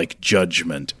would like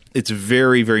judgment." It's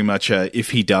very, very much a if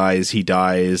he dies,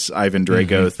 Ivan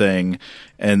Drago thing.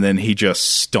 And then he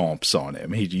just stomps on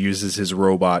him. He uses his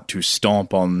robot to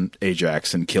stomp on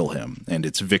Ajax and kill him. And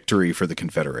it's victory for the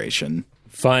Confederation.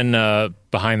 Fun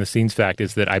behind-the-scenes fact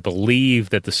is that I believe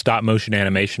that the stop-motion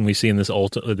animation we see in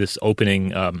this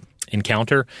opening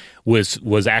encounter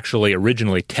was actually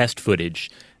originally test footage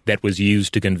that was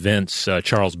used to convince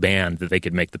Charles Band that they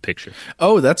could make the picture.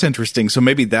 Oh, that's interesting. So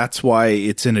maybe that's why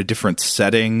it's in a different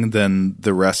setting than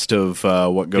the rest of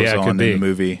what goes on in the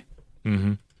movie.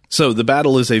 Mm-hmm. So the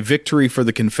battle is a victory for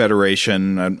the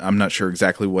Confederation. I'm not sure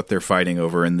exactly what they're fighting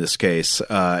over in this case.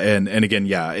 And again,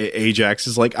 Ajax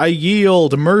is like, "I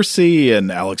yield, mercy."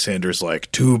 And Alexander's like,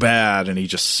 "Too bad." And he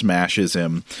just smashes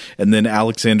him. And then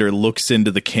Alexander looks into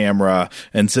the camera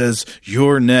and says,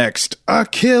 "You're next,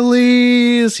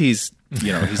 Achilles." He's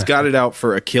got it out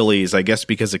for Achilles, I guess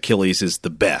because Achilles is the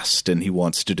best and he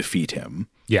wants to defeat him.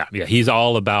 Yeah. He's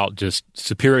all about just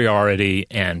superiority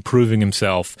and proving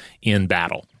himself in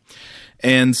battle.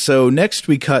 And so next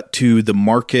we cut to the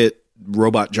Market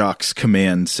Robot Jocks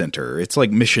Command Center. It's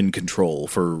like mission control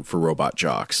for robot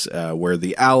jocks, where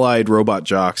the allied robot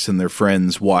jocks and their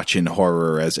friends watch in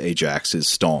horror as Ajax is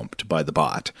stomped by the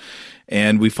bot.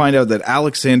 And we find out that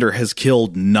Alexander has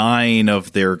killed 9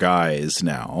 of their guys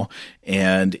now.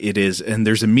 And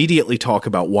there's immediately talk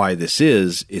about why this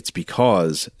is. It's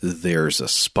because there's a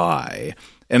spy.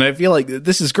 And I feel like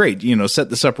this is great, set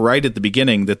this up right at the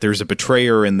beginning that there's a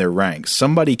betrayer in their ranks.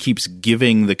 Somebody keeps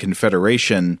giving the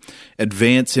Confederation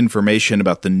advance information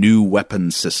about the new weapon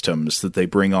systems that they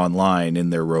bring online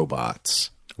in their robots.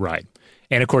 Right.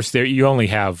 And of course, you only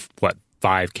have,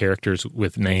 5 characters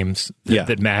with names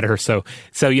that matter. So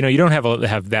you don't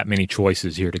have that many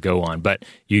choices here to go on, but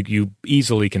you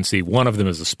easily can see one of them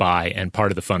is a spy, and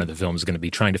part of the fun of the film is going to be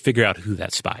trying to figure out who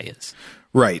that spy is.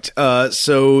 Right.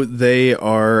 So they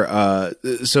are.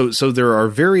 So there are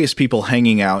various people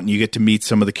hanging out, and you get to meet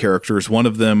some of the characters. One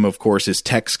of them, of course, is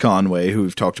Tex Conway, who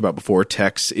we've talked about before.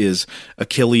 Tex is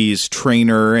Achilles'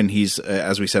 trainer, and he's,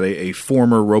 as we said, a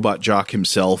former robot jock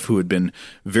himself who had been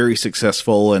very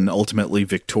successful and ultimately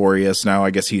victorious. Now,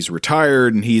 I guess he's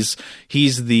retired, and he's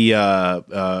the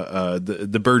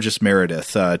Burgess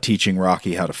Meredith teaching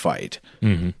Rocky how to fight.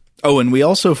 Mm-hmm. Oh, and we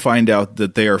also find out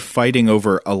that they are fighting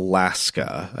over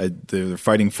Alaska. They're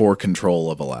fighting for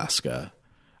control of Alaska.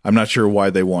 I'm not sure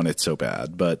why they want it so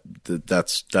bad, but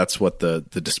that's what the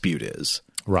dispute is.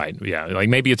 Right, yeah. Like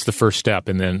maybe it's the first step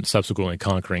and then subsequently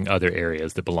conquering other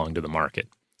areas that belong to the market.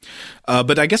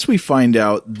 But I guess we find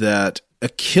out that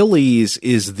Achilles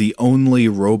is the only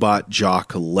robot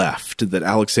jock left, that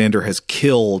Alexander has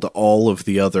killed all of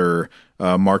the other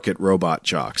market robot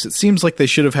jocks. It seems like they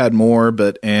should have had more,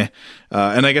 but and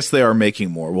I guess they are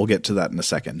making more. We'll get to that in a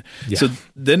second. Yeah. So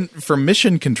then from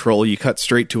mission control, you cut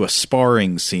straight to a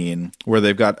sparring scene where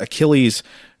they've got Achilles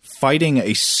fighting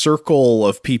a circle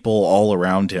of people all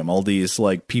around him. All these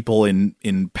like people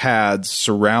in pads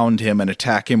surround him and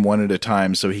attack him one at a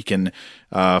time so he can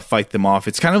fight them off.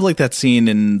 It's kind of like that scene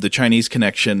in The Chinese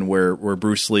Connection where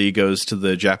Bruce Lee goes to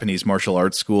the Japanese martial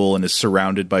arts school and is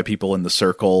surrounded by people in the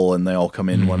circle, and they all come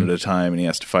in one at a time and he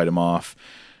has to fight them off.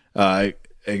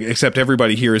 Except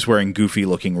everybody here is wearing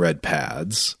goofy-looking red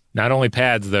pads. Not only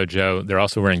pads, though, Joe, they're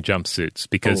also wearing jumpsuits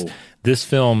because this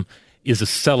film is a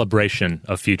celebration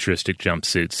of futuristic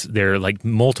jumpsuits. There are like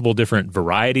multiple different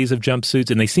varieties of jumpsuits,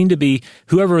 and they seem to be,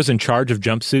 whoever was in charge of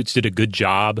jumpsuits did a good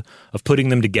job of putting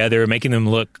them together, making them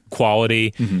look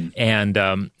quality, and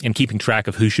keeping track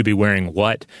of who should be wearing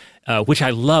what, which I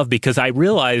love because I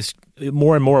realized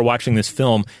more and more watching this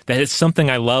film that it's something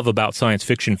I love about science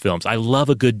fiction films. I love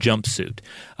a good jumpsuit,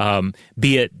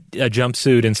 be it a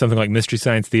jumpsuit in something like Mystery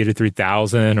Science Theater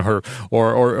 3000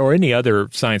 or any other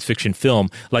science fiction film.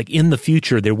 Like in the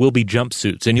future, there will be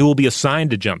jumpsuits, and you will be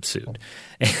assigned a jumpsuit.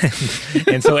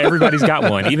 And so everybody's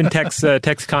got one. Even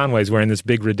Tex Conway's wearing this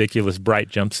big, ridiculous, bright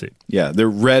jumpsuit. Yeah, they're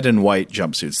red and white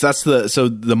jumpsuits. So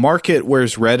the market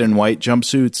wears red and white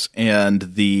jumpsuits, and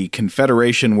the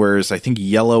Confederation wears, I think,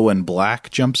 yellow and black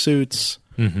jumpsuits.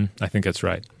 I think that's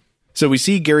right. So we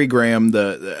see Gary Graham,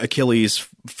 the Achilles,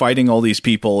 fighting all these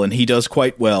people, and he does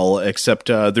quite well, except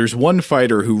there's one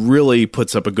fighter who really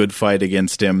puts up a good fight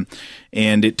against him,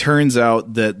 and it turns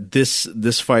out that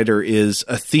this fighter is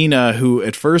Athena, who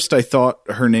at first I thought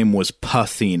her name was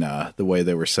Pathina, the way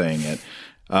they were saying it.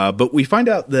 But we find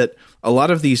out that a lot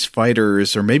of these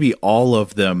fighters, or maybe all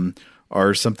of them,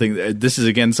 are something. This is,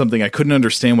 again, something I couldn't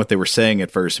understand what they were saying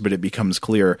at first, but it becomes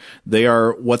clear. They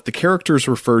are what the characters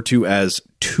refer to as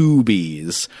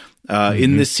tubies.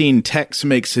 In this scene, Tex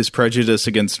makes his prejudice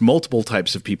against multiple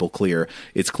types of people clear.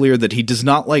 It's clear that he does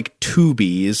not like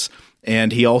tubies,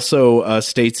 and he also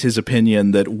states his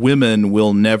opinion that women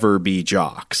will never be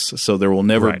jocks. So there will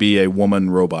never be a woman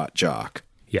robot jock.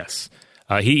 Yes.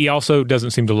 He also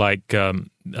doesn't seem to like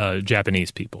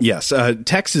Japanese people. Yes,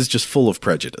 Tex is just full of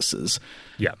prejudices.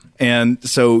 Yeah, and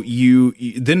so you're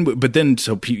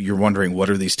wondering, what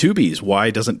are these tubies? Why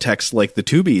doesn't Tex like the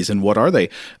tubies, and what are they?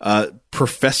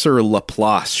 Professor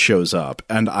Laplace shows up,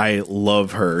 and I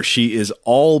love her. She is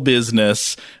all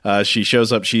business. She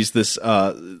shows up. She's this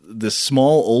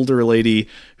small older lady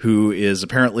who is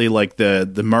apparently like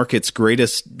the market's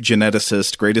greatest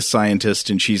geneticist, greatest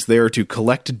scientist, and she's there to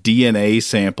collect DNA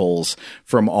samples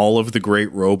from all of the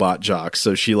great robot jocks.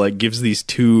 So she like gives these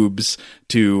tubes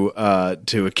to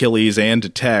Achilles and to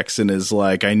Tex, and is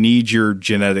like, I need your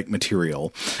genetic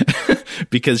material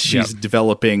because she's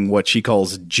developing what she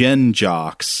calls gen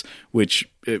jocks, which,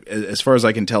 as far as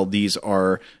I can tell, these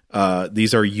are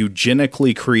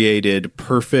eugenically created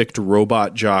perfect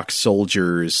robot jock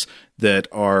soldiers that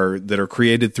are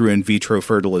created through in vitro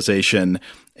fertilization.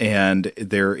 And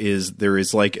there's a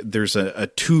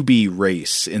tubie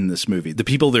race in this movie. The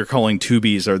people they're calling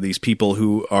tubies are these people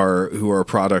who are a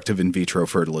product of in vitro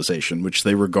fertilization, which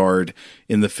they regard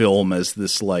in the film as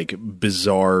this like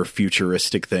bizarre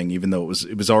futuristic thing, even though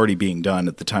it was already being done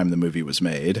at the time the movie was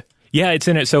made. Yeah, it's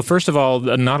in it. So first of all,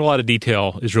 not a lot of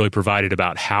detail is really provided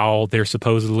about how they're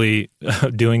supposedly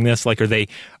doing this. Like,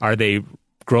 are they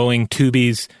growing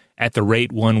tubies at the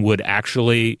rate one would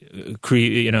actually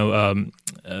create,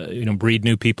 breed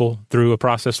new people through a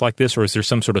process like this, or is there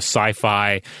some sort of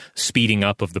sci-fi speeding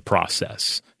up of the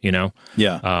process? Yeah.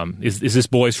 Is this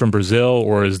Boys from Brazil,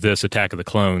 or is this Attack of the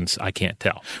Clones? I can't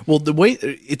tell. Well, the way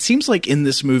it seems like in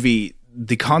this movie,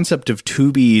 the concept of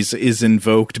tubies is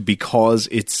invoked because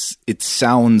it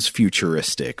sounds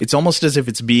futuristic. It's almost as if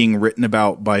it's being written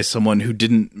about by someone who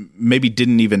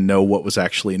didn't even know what was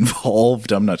actually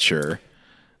involved. I'm not sure.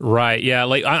 Right, yeah.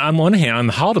 Like, on one hand, on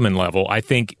the Haldeman level, I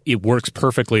think it works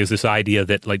perfectly as this idea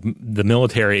that, like, the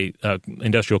military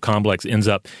industrial complex ends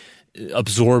up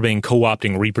absorbing,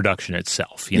 co-opting reproduction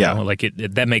itself. You know, like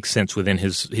that makes sense within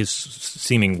his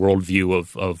seeming worldview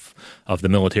of the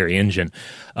military engine.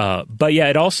 But yeah,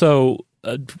 it also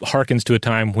harkens to a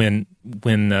time when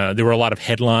there were a lot of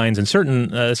headlines and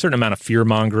a certain amount of fear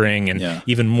mongering and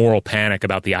even moral panic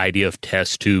about the idea of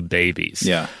test tube babies.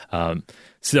 Yeah.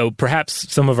 So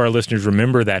perhaps some of our listeners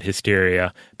remember that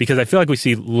hysteria, because I feel like we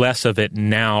see less of it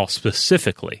now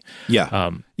specifically. Yeah.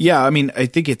 I mean, I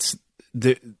think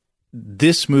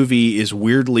this movie is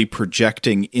weirdly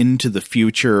projecting into the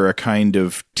future a kind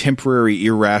of temporary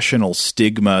irrational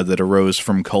stigma that arose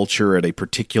from culture at a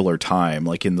particular time,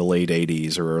 like in the late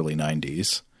 80s or early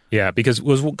 90s. Yeah, because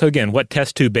again, what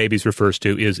test tube babies refers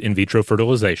to is in vitro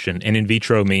fertilization, and in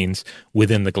vitro means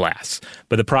within the glass.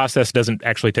 But the process doesn't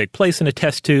actually take place in a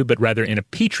test tube, but rather in a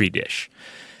petri dish.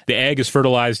 The egg is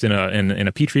fertilized in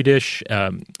a petri dish,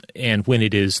 and when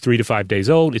it is 3 to 5 days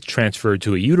old, it's transferred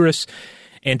to a uterus.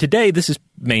 And today, this is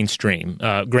mainstream,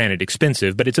 granted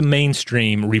expensive, but it's a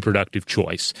mainstream reproductive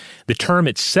choice. The term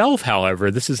itself,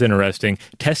 however, this is interesting,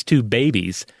 test tube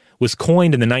babies, was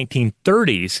coined in the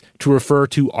 1930s to refer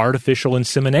to artificial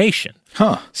insemination.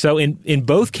 Huh. So in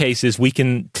both cases, we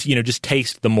can just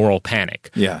taste the moral panic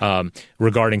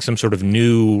regarding some sort of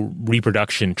new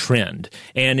reproduction trend.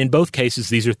 And in both cases,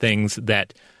 these are things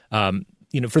that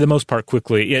for the most part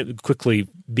quickly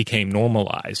became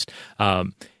normalized.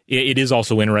 It is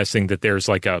also interesting that there's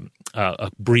like a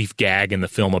brief gag in the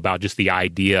film about just the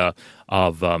idea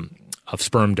of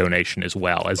sperm donation as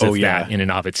well, as if that in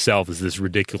and of itself is this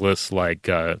ridiculous, like,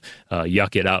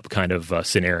 yuck it up kind of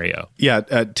scenario. Yeah,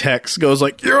 Tex goes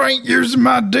like, you ain't using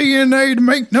my DNA to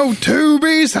make no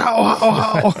tubies.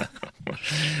 How?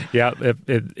 Yeah,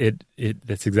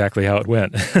 that's exactly how it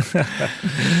went.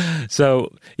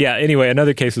 So, yeah, anyway,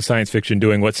 another case of science fiction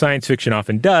doing what science fiction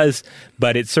often does,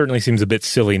 but it certainly seems a bit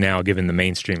silly now given the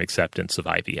mainstream acceptance of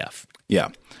IVF. Yeah.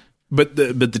 But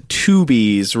the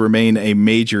tubies remain a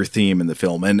major theme in the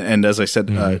film, and as I said,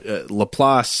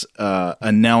 Laplace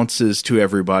announces to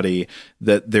everybody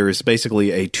that there is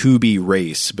basically a tubie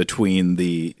race between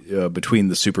the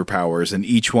superpowers, and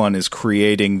each one is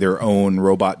creating their own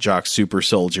robot jock super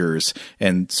soldiers,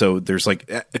 and so there's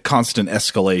like a constant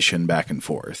escalation back and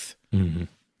forth. Mm-hmm.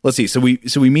 Let's see. So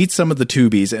we meet some of the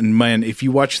tubies, and man, if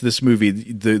you watch this movie,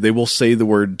 they will say the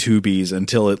word tubies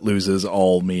until it loses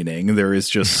all meaning. There is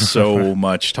just so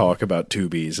much talk about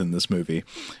tubies in this movie.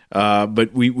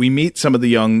 But we meet some of the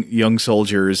young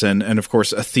soldiers, and of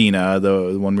course Athena,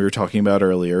 the one we were talking about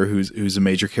earlier, who's a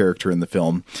major character in the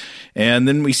film. And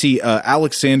then we see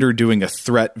Alexander doing a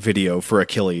threat video for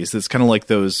Achilles. It's kind of like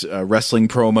those wrestling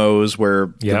promos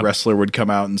where the wrestler would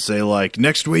come out and say, like,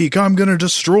 next week I'm going to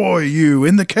destroy you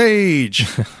in the cage.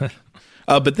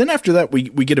 But then after that, we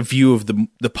get a view of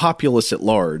the populace at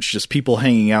large, just people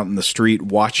hanging out in the street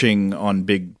watching on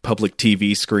big public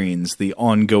TV screens the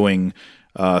ongoing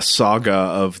saga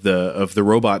of the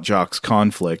robot jocks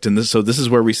conflict. And so this is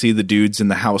where we see the dudes in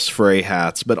the House Frey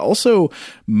hats, but also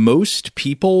most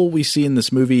people we see in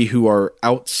this movie who are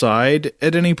outside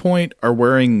at any point are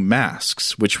wearing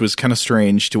masks, which was kind of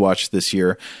strange to watch this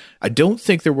year. I don't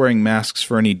think they're wearing masks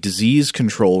for any disease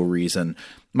control reason.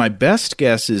 My best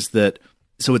guess is that,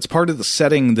 so it's part of the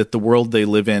setting that the world they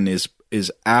live in is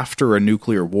after a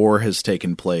nuclear war has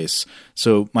taken place.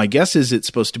 So my guess is it's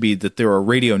supposed to be that there are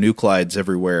radionuclides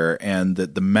everywhere and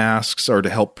that the masks are to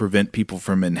help prevent people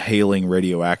from inhaling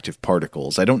radioactive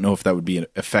particles. I don't know if that would be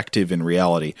effective in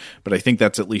reality, but I think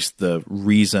that's at least the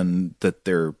reason that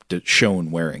they're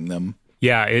shown wearing them.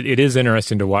 Yeah, it is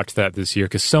interesting to watch that this year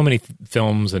because so many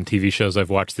films and TV shows I've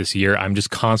watched this year, I'm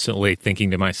just constantly thinking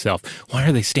to myself, why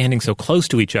are they standing so close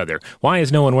to each other? Why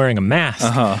is no one wearing a mask?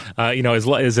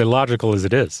 As illogical as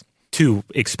it is to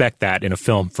expect that in a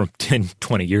film from 10,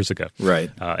 20 years ago. Right.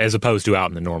 As opposed to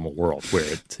out in the normal world where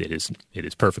it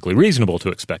is perfectly reasonable to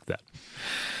expect that.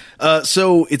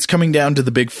 So it's coming down to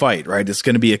the big fight, right? It's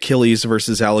going to be Achilles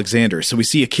versus Alexander. So we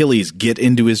see Achilles get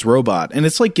into his robot, and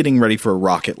it's like getting ready for a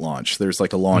rocket launch. There's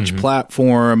like a launch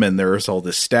platform, and there's all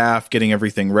this staff getting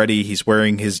everything ready. He's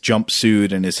wearing his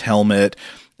jumpsuit and his helmet,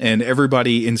 and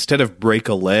everybody, instead of break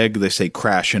a leg, they say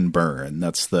crash and burn.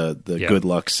 That's the good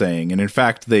luck saying. And in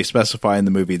fact, they specify in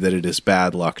the movie that it is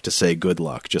bad luck to say good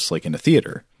luck, just like in a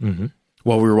theater. Mm-hmm.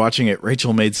 While we were watching it,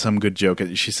 Rachel made some good joke.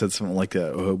 She said something like,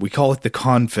 we call it the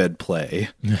Confed play.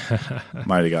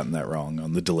 Might have gotten that wrong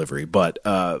on the delivery. But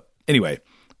anyway,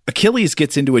 Achilles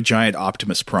gets into a giant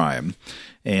Optimus Prime.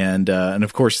 And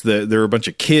of course, there are a bunch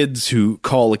of kids who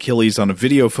call Achilles on a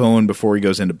video phone before he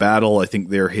goes into battle. I think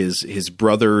they're his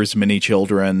brother's mini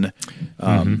children.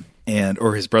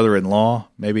 Or his brother-in-law,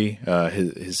 maybe,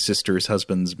 his sister's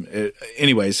husband's.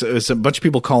 Anyways, so a bunch of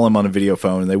people call him on a video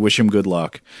phone, and they wish him good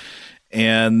luck.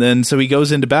 And then so he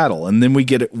goes into battle, and then we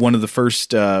get one of the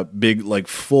first big, like,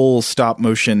 full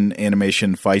stop-motion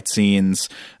animation fight scenes.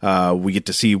 We get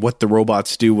to see what the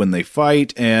robots do when they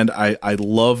fight, and I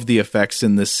love the effects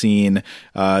in this scene.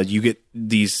 You get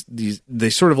these they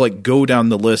sort of like go down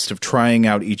the list of trying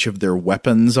out each of their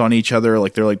weapons on each other.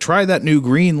 Like they're like, try that new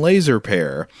green laser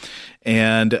pair.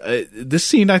 And this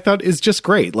scene I thought is just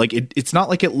great. Like it's not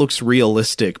like it looks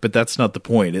realistic, but that's not the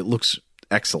point. It looks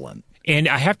excellent. And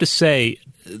I have to say,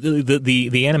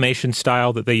 the animation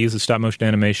style that they use, the stop-motion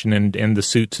animation and the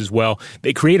suits as well,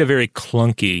 they create a very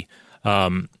clunky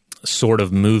sort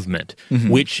of movement,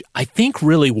 which I think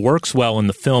really works well in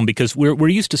the film because we're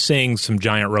used to seeing some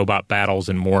giant robot battles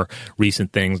in more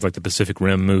recent things like the Pacific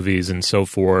Rim movies and so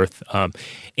forth.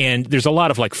 And there's a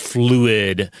lot of like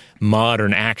fluid,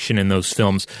 modern action in those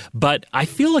films. But I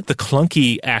feel like the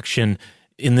clunky action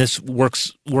in this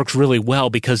works really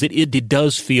well because it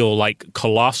does feel like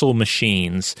colossal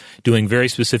machines doing very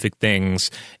specific things,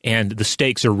 and the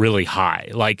stakes are really high.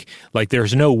 Like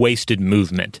there's no wasted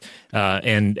movement,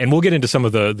 and we'll get into some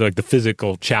of the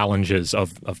physical challenges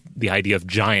of the idea of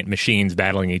giant machines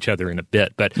battling each other in a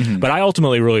bit. But I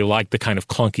ultimately really like the kind of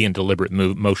clunky and deliberate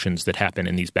motions that happen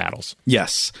in these battles.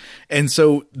 Yes, and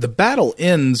so the battle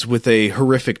ends with a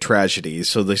horrific tragedy.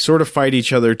 So they sort of fight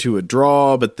each other to a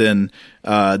draw, but then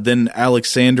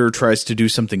Alexander tries to do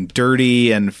something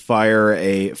dirty and fire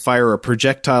a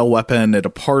projectile weapon at a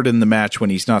part in the match when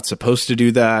he's not supposed to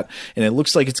do that, and it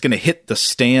looks like it's going to hit the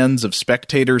stands of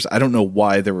spectators. I don't know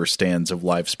why there were stands of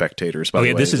live spectators. By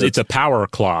the way, it's a power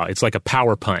claw. It's like a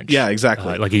power punch. Yeah,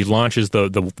 exactly. Like he launches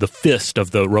the fist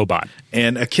of the robot,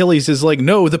 and Achilles is like,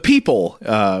 "No, the people."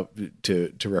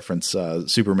 To reference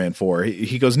Superman 4,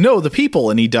 he goes, "No, the people,"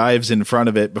 and he dives in front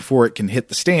of it before it can hit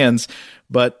the stands,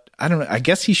 but I don't know. I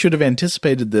guess he should have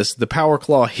anticipated this. The power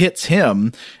claw hits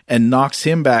him and knocks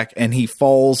him back, and he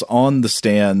falls on the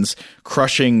stands,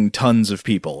 crushing tons of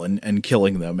people and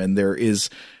killing them. And there is...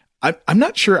 I'm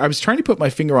not sure. I was trying to put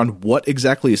my finger on what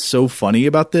exactly is so funny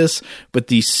about this, but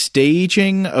the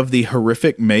staging of the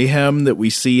horrific mayhem that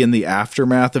we see in the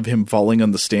aftermath of him falling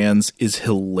on the stands is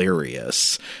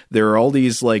hilarious. There are all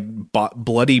these like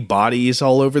bloody bodies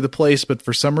all over the place, but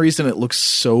for some reason it looks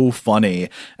so funny.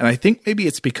 And I think maybe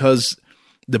it's because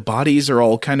the bodies are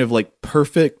all kind of like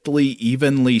perfectly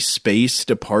evenly spaced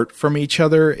apart from each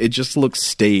other. It just looks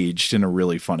staged in a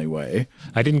really funny way.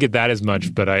 I didn't get that as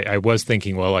much, but I was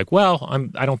thinking, I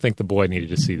don't think the boy needed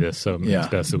to see this, so it's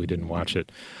best that we didn't watch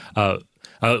it.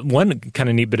 One kind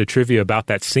of neat bit of trivia about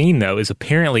that scene, though, is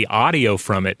apparently audio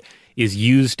from it was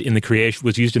used in the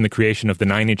creation of the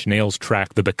Nine Inch Nails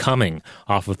track "The Becoming"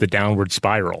 off of the Downward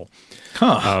Spiral.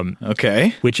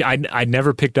 Okay. Which I'd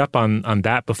never picked up on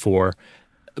that before.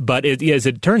 But as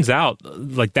it turns out,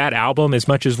 like that album, as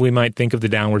much as we might think of the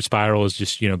Downward Spiral as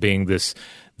just, being this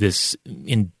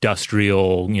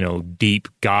industrial, deep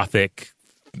gothic,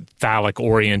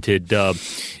 phallic-oriented,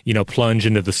 plunge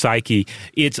into the psyche,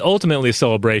 it's ultimately a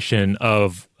celebration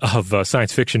of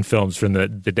science fiction films from the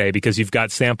day, because you've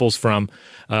got samples from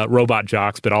Robot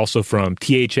Jocks, but also from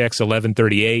THX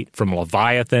 1138, from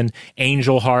Leviathan,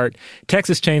 Angel Heart,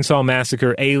 Texas Chainsaw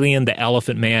Massacre, Alien, The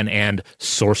Elephant Man, and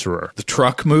Sorcerer. The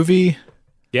truck movie?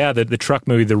 Yeah, the truck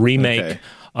movie, the remake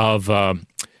of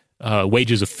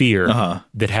Wages of Fear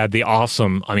that had the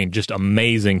awesome, just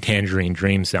amazing Tangerine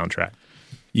Dream soundtrack.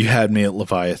 You had me at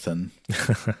Leviathan.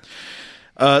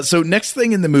 So next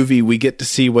thing in the movie, we get to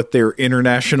see what their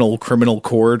international criminal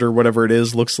court or whatever it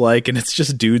is looks like, and it's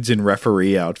just dudes in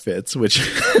referee outfits, which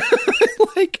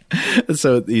like.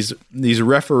 So these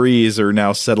referees are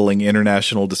now settling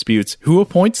international disputes. Who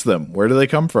appoints them? Where do they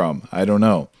come from? I don't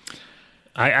know.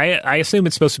 I assume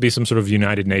it's supposed to be some sort of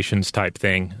United Nations type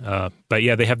thing. But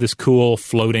yeah, they have this cool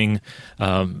floating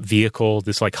vehicle,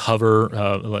 this like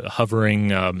hovering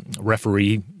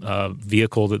referee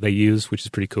vehicle that they use, which is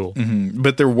pretty cool. Mm-hmm.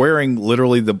 But they're wearing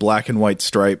literally the black and white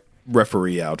stripe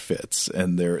referee outfits,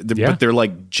 and but they're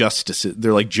like justices.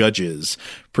 They're like judges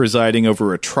presiding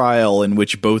over a trial in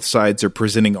which both sides are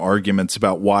presenting arguments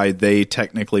about why they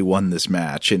technically won this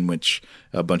match, in which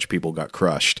a bunch of people got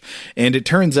crushed. And it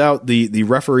turns out the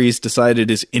referees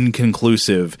decided is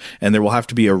inconclusive, and there will have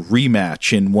to be a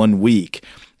rematch in 1 week.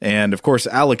 And of course,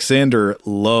 Alexander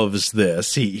loves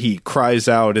this. He cries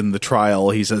out in the trial.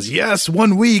 He says, "Yes,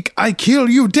 1 week, I kill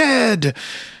you dead."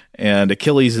 And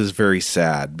Achilles is very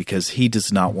sad because he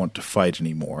does not want to fight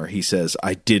anymore. He says,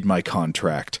 "I did my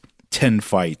contract. 10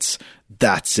 fights.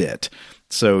 That's it."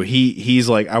 So he's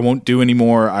like, "I won't do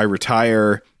anymore. I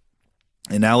retire."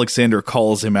 And Alexander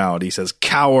calls him out. He says,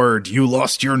 "Coward, you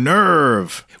lost your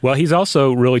nerve." Well, he's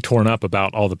also really torn up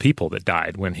about all the people that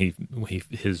died when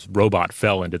his robot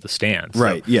fell into the stands.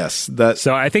 Right, yes.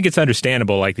 So I think it's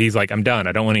understandable. Like, he's like, "I'm done.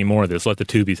 I don't want any more of this. Let the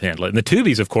Tubies handle it." And the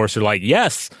Tubies, of course, are like,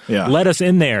 "Yes, let us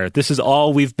in there. This is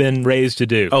all we've been raised to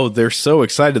do." Oh, they're so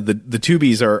excited. The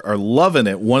Tubies are loving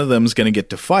it. One of them is going to get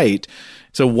to fight.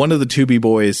 So one of the Tubi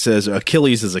boys says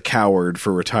Achilles is a coward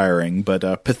for retiring, but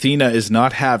Pathina is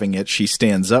not having it. She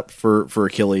stands up for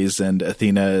Achilles, and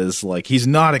Athena is like, "He's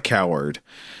not a coward."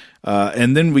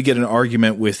 And then we get an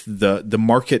argument with the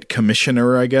market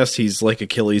commissioner, I guess. He's like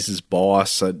Achilles'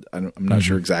 boss. I'm not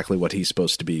sure exactly what he's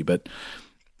supposed to be, but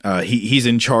he's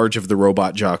in charge of the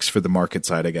robot jocks for the market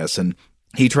side, I guess. And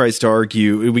he tries to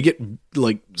argue. We get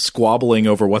like squabbling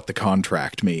over what the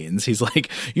contract means. He's like,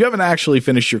 "You haven't actually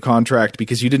finished your contract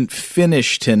because you didn't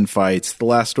finish 10 fights. The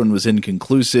last one was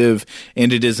inconclusive,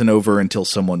 and it isn't over until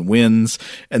someone wins."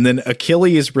 And then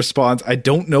Achilles responds, I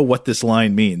don't know what this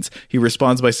line means. He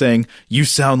responds by saying, "You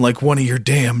sound like one of your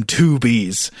damn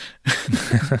Tubies."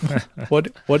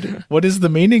 What is the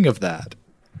meaning of that?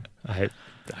 I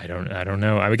don't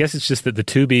know. I guess it's just that the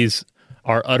Tubies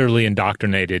are utterly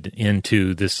indoctrinated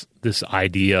into this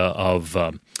idea of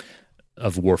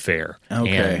warfare.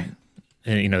 Okay.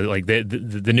 And like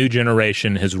the new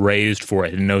generation has raised for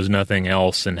it and knows nothing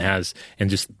else, and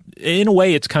just in a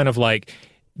way, it's kind of like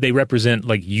they represent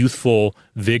like youthful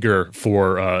vigor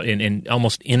for and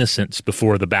almost innocence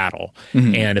before the battle.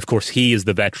 Mm-hmm. And of course, he is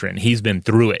the veteran. He's been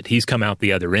through it. He's come out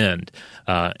the other end,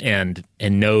 and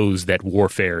knows that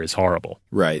warfare is horrible.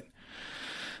 Right.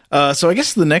 So I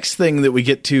guess the next thing that we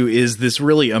get to is this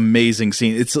really amazing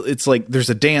scene. It's like there's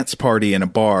a dance party in a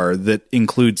bar that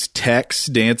includes Tex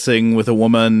dancing with a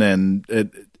woman, and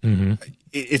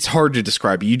it's hard to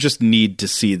describe. You just need to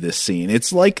see this scene.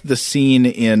 It's like the scene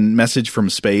in Message from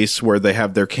Space where they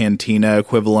have their cantina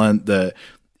equivalent.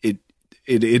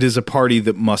 it is a party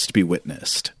that must be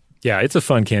witnessed. Yeah, it's a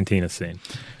fun cantina scene.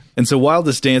 And so while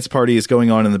this dance party is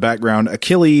going on in the background,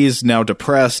 Achilles, now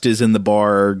depressed, is in the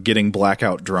bar getting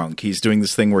blackout drunk. He's doing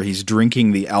this thing where he's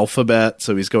drinking the alphabet.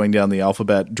 So he's going down the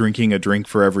alphabet, drinking a drink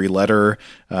for every letter.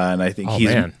 And I think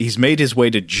he's made his way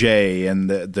to J, and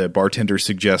the bartender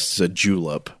suggests a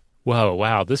julep. Whoa,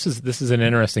 wow. This is an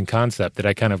interesting concept that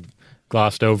I kind of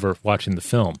glossed over watching the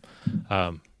film.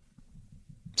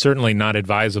 Certainly not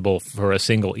advisable for a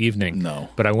single evening. No.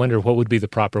 But I wonder what would be the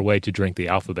proper way to drink the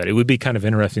alphabet. It would be kind of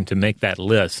interesting to make that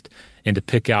list and to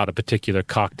pick out a particular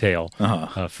cocktail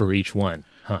for each one.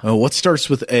 Oh, what starts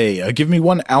with A? Give me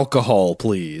one alcohol,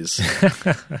 please.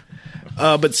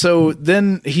 But so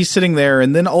then he's sitting there,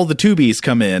 and then all the tubies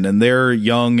come in, and they're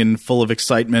young and full of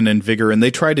excitement and vigor, and they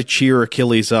try to cheer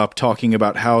Achilles up, talking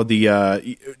about how this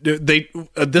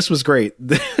was great.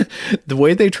 The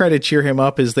way they try to cheer him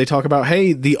up is they talk about,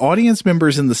 hey, the audience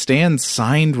members in the stands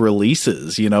signed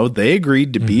releases. You know, they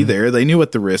agreed to be there. They knew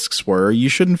what the risks were. You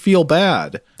shouldn't feel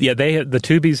bad. Yeah, the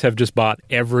tubies have just bought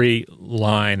every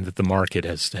line that the market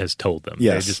has told them.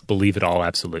 Yes. They just believe it all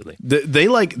absolutely.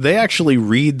 They actually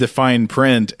read the fine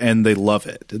print and they love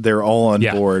it. They're all on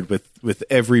board with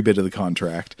every bit of the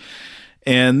contract.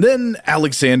 And then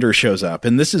Alexander shows up,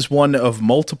 and this is one of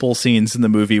multiple scenes in the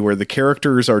movie where the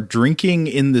characters are drinking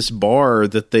in this bar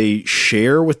that they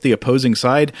share with the opposing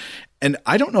side. And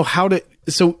I don't know how to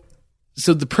so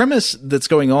the premise that's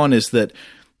going on is that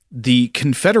the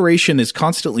Confederation is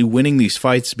constantly winning these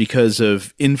fights because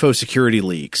of info security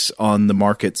leaks on the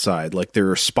market side. Like, there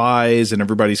are spies, and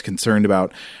everybody's concerned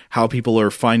about how people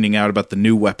are finding out about the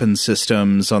new weapon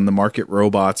systems on the market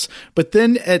robots. But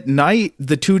then at night,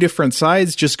 the two different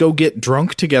sides just go get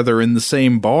drunk together in the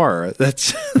same bar.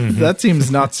 That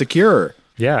seems not secure.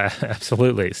 Yeah,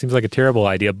 absolutely. It seems like a terrible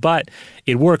idea, but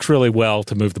it works really well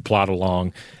to move the plot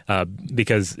along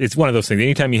because it's one of those things.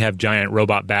 Anytime you have giant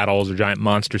robot battles or giant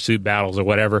monster suit battles or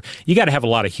whatever, you got to have a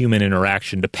lot of human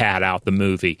interaction to pad out the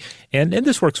movie. And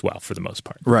this works well for the most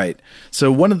part. Right.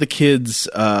 So one of the kids,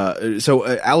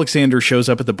 Alexander shows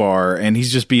up at the bar, and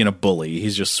he's just being a bully.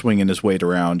 He's just swinging his weight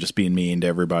around, just being mean to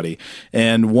everybody.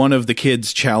 And one of the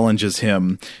kids challenges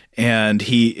him, and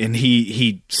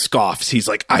he scoffs. He's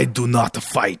like, "I do not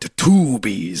fight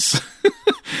tubies."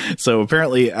 So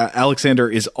apparently Alexander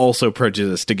is also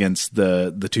prejudiced against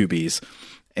the tubies.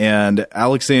 And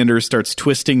Alexander starts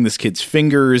twisting this kid's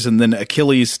fingers, and then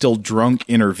Achilles, still drunk,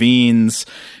 intervenes,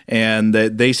 and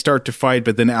they start to fight,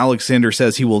 but then Alexander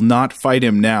says he will not fight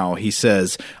him now. He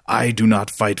says, "I do not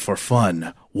fight for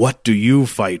fun. What do you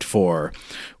fight for?"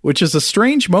 Which is a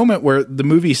strange moment where the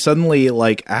movie suddenly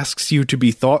asks you to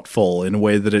be thoughtful in a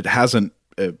way that it hasn't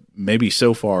maybe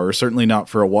so far, or certainly not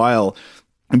for a while.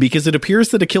 Because it appears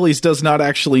that Achilles does not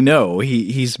actually know.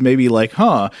 He's maybe like,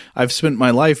 I've spent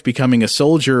my life becoming a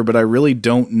soldier, but I really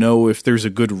don't know if there's a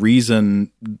good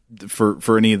reason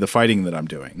for any of the fighting that I'm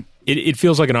doing. It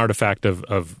feels like an artifact of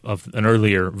an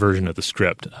earlier version of the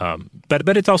script,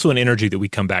 but it's also an energy that we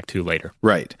come back to later.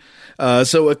 Right.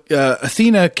 So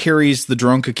Athena carries the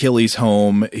drunk Achilles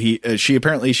home. She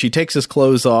takes his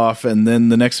clothes off, and then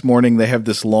the next morning they have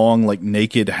this long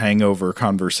naked hangover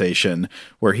conversation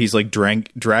where he's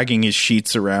dragging his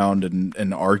sheets around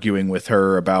and arguing with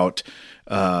her about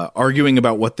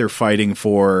what they're fighting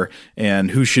for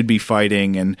and who should be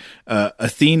fighting. And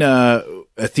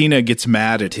Athena gets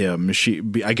mad at him.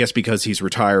 I guess because he's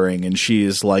retiring, and she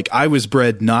is like, "I was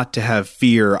bred not to have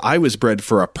fear. I was bred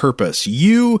for a purpose.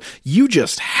 You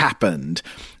just happened."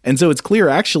 And so it's clear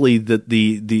actually that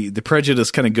the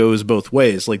prejudice kind of goes both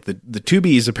ways. Like the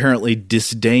tubies apparently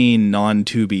disdain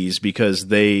non-tubies because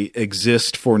they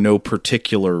exist for no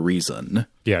particular reason.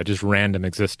 Yeah, just random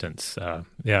existence.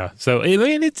 Yeah. So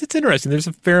it's interesting. There's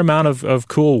a fair amount of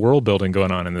cool world building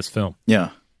going on in this film. Yeah.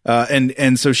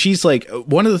 And so she's like,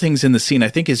 one of the things in the scene, I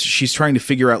think, is she's trying to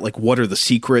figure out what are the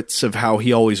secrets of how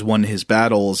he always won his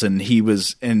battles. And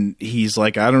he's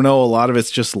like, "I don't know. A lot of it's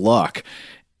just luck."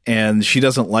 And she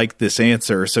doesn't like this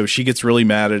answer. So she gets really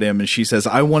mad at him, and she says,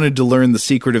 "I wanted to learn the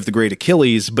secret of the great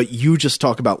Achilles, but you just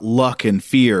talk about luck and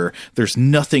fear. There's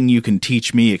nothing you can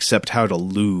teach me except how to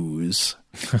lose."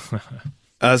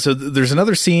 So there's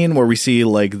another scene where we see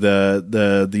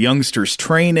the youngsters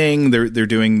training. They're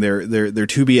doing their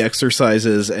tubie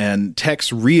exercises, and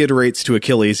Tex reiterates to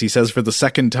Achilles. He says for the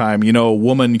second time, "A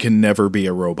woman can never be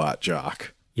a robot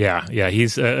jock." Yeah.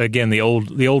 He's again the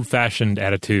old-fashioned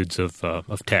attitudes of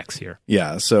Tex here.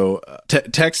 Yeah. So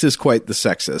Tex is quite the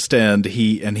sexist, and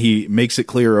he makes it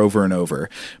clear over and over.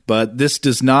 But this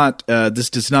does not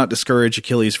discourage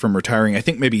Achilles from retiring. I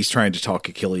think maybe he's trying to talk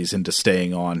Achilles into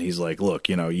staying on. He's like, "Look,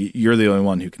 you're the only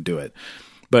one who can do it."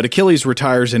 But Achilles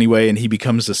retires anyway, and he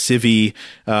becomes a civvy.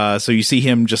 So you see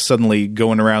him just suddenly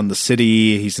going around the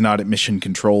city. He's not at mission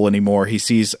control anymore. He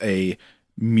sees a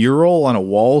mural on a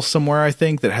wall somewhere, I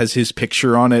think, that has his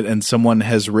picture on it, and someone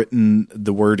has written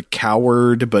the word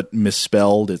coward, but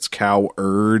misspelled. It's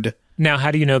coward. Now, how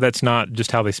do you know that's not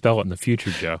just how they spell it in the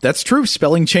future, Joe? That's true.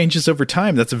 Spelling changes over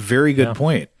time. That's a very good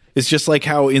point. It's just like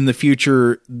how in the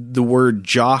future the word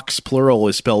jocks, plural,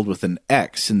 is spelled with an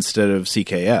X instead of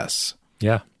CKS.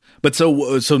 Yeah. But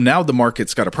so now the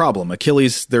market's got a problem.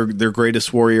 Achilles, their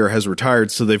greatest warrior, has retired,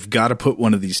 so they've got to put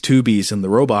one of these tubies in the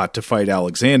robot to fight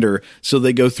Alexander. So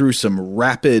they go through some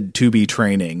rapid tubie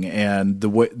training, and the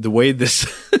way this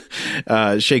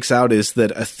shakes out is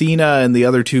that Athena and the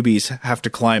other tubies have to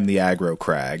climb the aggro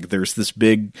crag. There's this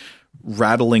big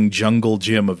rattling jungle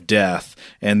gym of death,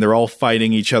 and they're all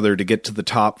fighting each other to get to the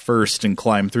top first and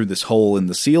climb through this hole in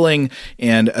the ceiling,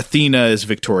 and Athena is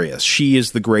victorious. She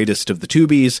is the greatest of the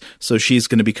tubies, so she's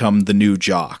going to become the new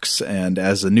jocks, and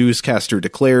as a newscaster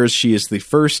declares, she is the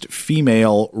first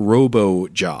female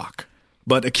robo-jock.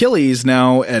 But Achilles,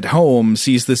 now at home,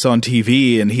 sees this on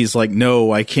TV, and he's like,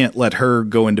 "No, I can't let her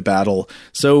go into battle."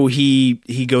 So he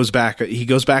goes back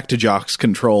to Jock's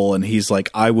control, and he's like,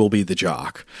 "I will be the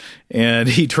Jock." And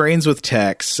he trains with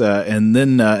Tex, and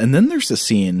then there's a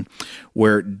scene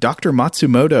where Dr.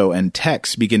 Matsumoto and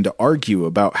Tex begin to argue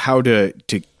about how to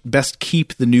best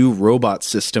keep the new robot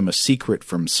system a secret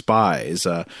from spies.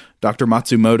 Dr.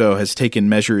 Matsumoto has taken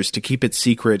measures to keep it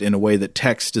secret in a way that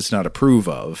Tex does not approve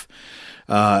of.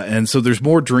 And so there's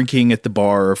more drinking at the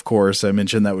bar, of course. I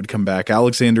mentioned that would come back.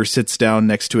 Alexander sits down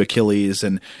next to Achilles,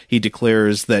 and he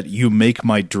declares that "you make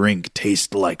my drink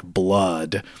taste like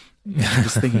blood." I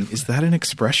was thinking, is that an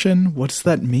expression? What does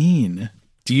that mean?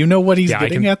 Do you know what he's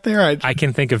getting at there? I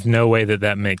can think of no way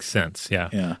that makes sense.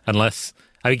 Yeah. Unless,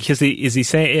 because is he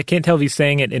saying? I can't tell if he's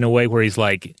saying it in a way where he's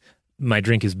like, "My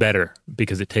drink is better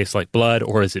because it tastes like blood,"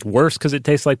 or is it worse because it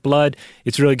tastes like blood?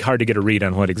 It's really hard to get a read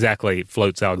on what exactly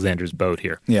floats Alexander's boat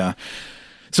here. Yeah.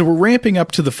 So we're ramping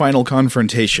up to the final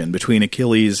confrontation between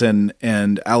Achilles and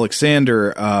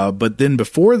Alexander, but then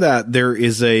before that, there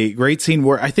is a great scene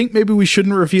where I think maybe we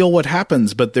shouldn't reveal what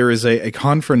happens, but there is a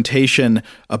confrontation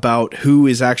about who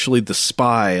is actually the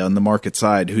spy on the market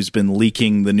side who's been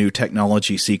leaking the new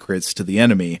technology secrets to the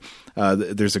enemy.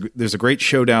 There's a great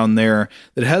showdown there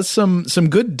that has some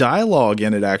good dialogue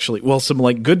in it, actually. Well, some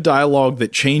like good dialogue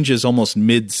that changes almost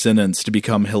mid-sentence to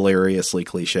become hilariously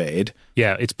cliched.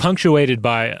 Yeah, it's punctuated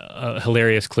by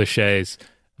hilarious cliches,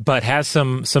 but has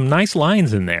some nice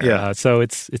lines in there. Yeah. So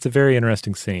it's a very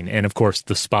interesting scene. And, of course,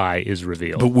 the spy is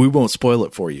revealed. But we won't spoil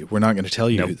it for you. We're not going to tell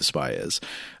you who the spy is.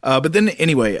 But then,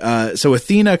 anyway, so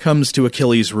Athena comes to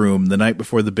Achilles' room the night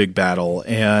before the big battle,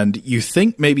 and you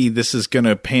think maybe this is going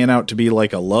to pan out to be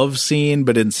like a love scene,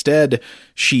 but instead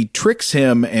she tricks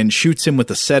him and shoots him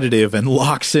with a sedative and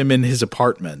locks him in his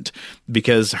apartment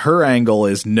because her angle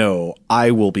is, "No, I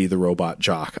will be the robot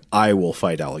jock. I will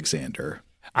fight Alexander."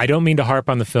 I don't mean to harp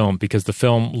on the film because the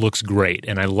film looks great,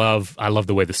 and I love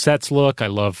the way the sets look. I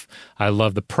love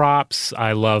the props.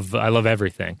 I love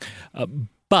everything.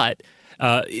 But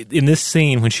in this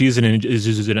scene, when she uses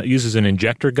an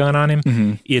injector gun on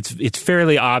him, it's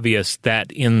fairly obvious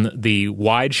that in the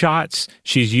wide shots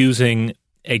she's using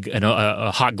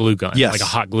a hot glue gun, yes, like a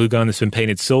hot glue gun that's been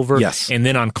painted silver. Yes. And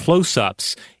then on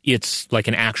close-ups, it's like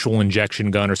an actual injection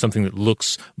gun or something that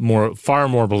looks far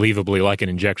more believably like an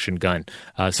injection gun.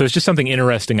 So it's just something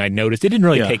interesting I noticed. It didn't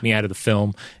really take me out of the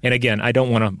film. And again, I don't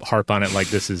want to harp on it like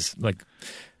this is like,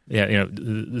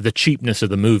 the cheapness of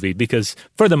the movie, because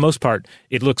for the most part,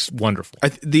 it looks wonderful.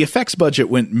 The effects budget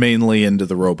went mainly into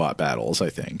the robot battles, I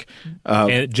think.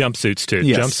 And jumpsuits, too.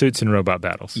 Yes. Jumpsuits and robot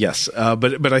battles. Yes,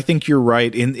 but I think you're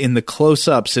right. In the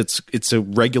close-ups, it's a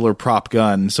regular prop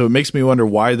gun, so it makes me wonder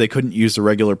why they couldn't use a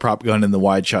regular prop gun in the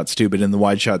wide shots, too, but in the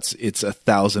wide shots, it's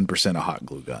 1,000% a hot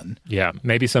glue gun. Yeah,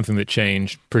 maybe something that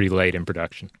changed pretty late in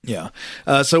production. Yeah.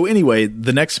 So anyway,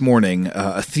 the next morning,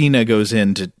 Athena goes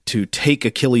in to take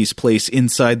Achilles' place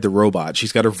inside the robot.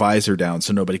 She's got her visor down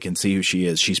so nobody can see who she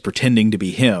is. She's pretending to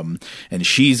be him, and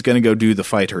she's going to go do the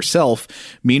fight herself.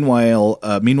 Meanwhile,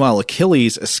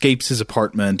 Achilles escapes his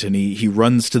apartment, and he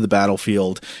runs to the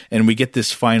battlefield, and we get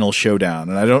this final showdown.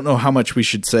 And I don't know how much we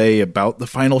should say about the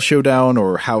final showdown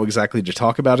or how exactly to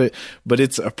talk about it, but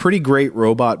it's a pretty great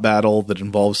robot battle that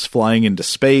involves flying into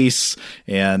space,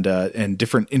 and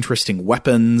different interesting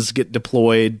weapons get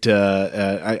deployed.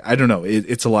 I don't know.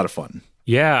 It's a lot of fun.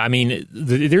 Yeah, I mean,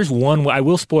 there's one. I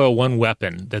will spoil one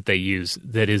weapon that they use.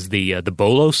 That is the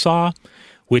bolo saw,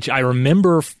 which I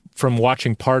remember from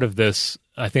watching part of this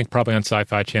I think probably on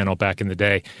Sci-Fi Channel back in the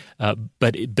day.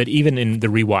 But even in the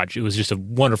rewatch, it was just a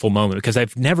wonderful moment because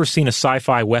I've never seen a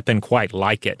sci-fi weapon quite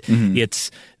like it. Mm-hmm.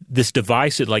 It's this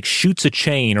device that like shoots a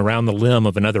chain around the limb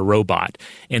of another robot,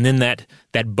 and then that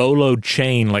bowload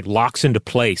chain like locks into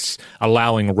place,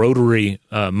 allowing rotary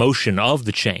motion of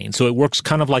the chain. So it works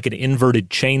kind of like an inverted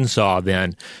chainsaw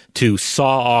then to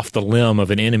saw off the limb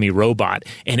of an enemy robot,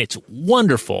 and it's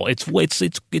wonderful.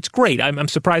 It's great. I'm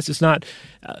surprised it's not.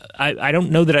 I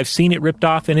don't know that I've seen it ripped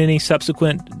off in any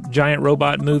subsequent giant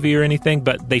robot movie or anything,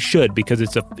 but they should because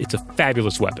it's a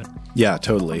fabulous weapon. Yeah,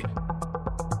 totally.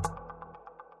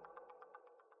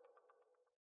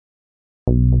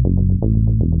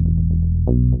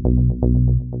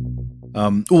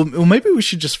 Well, maybe we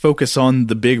should just focus on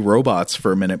the big robots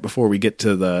for a minute before we get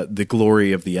to the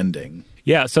glory of the ending.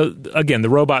 Yeah, so again, the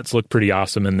robots look pretty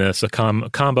awesome in this, a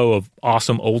combo of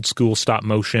awesome old-school stop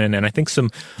motion and I think some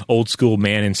old-school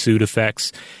man-in-suit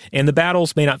effects. And the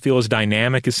battles may not feel as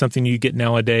dynamic as something you get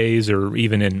nowadays or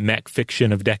even in mech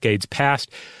fiction of decades past,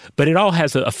 but it all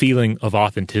has a feeling of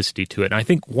authenticity to it. And I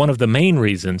think one of the main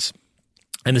reasons,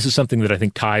 and this is something that I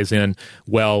think ties in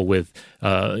well with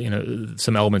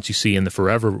some elements you see in the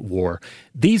Forever War.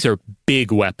 These are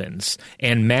big weapons,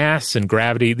 and mass and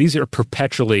gravity, these are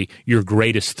perpetually your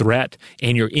greatest threat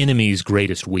and your enemy's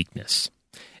greatest weakness.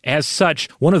 As such,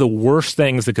 one of the worst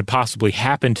things that could possibly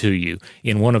happen to you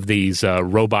in one of these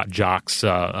robot jocks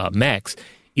mechs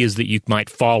is that you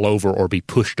might fall over or be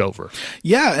pushed over.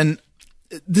 Yeah, and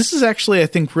this is actually, I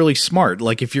think, really smart.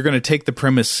 Like, if you're going to take the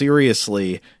premise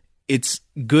seriously, it's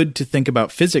good to think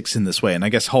about physics in this way. And I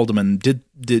guess Haldeman did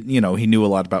he knew a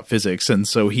lot about physics. And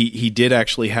so he did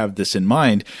actually have this in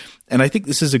mind. And I think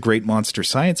this is a great monster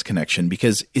science connection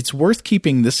because it's worth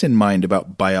keeping this in mind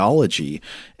about biology.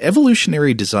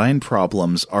 Evolutionary design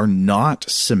problems are not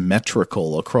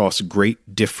symmetrical across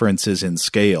great differences in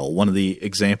scale. One of the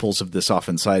examples of this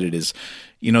often cited is,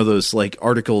 those like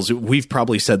articles, we've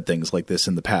probably said things like this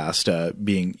in the past,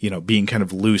 being kind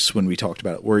of loose when we talked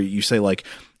about it, where you say like,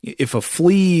 if a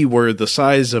flea were the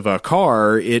size of a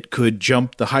car, it could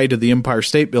jump the height of the Empire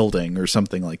State Building or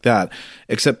something like that.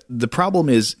 Except the problem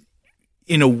is,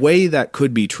 in a way that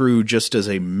could be true just as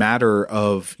a matter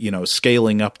of,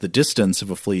 scaling up the distance of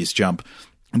a flea's jump.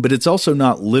 But it's also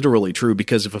not literally true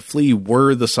because if a flea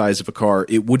were the size of a car,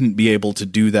 it wouldn't be able to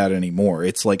do that anymore.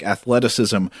 It's like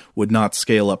athleticism would not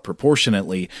scale up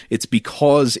proportionately. It's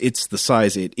because it's the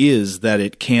size it is that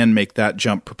it can make that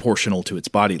jump proportional to its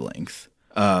body length.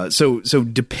 So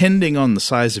depending on the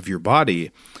size of your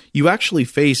body, you actually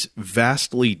face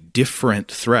vastly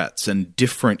different threats and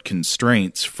different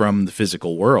constraints from the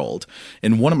physical world.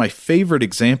 And one of my favorite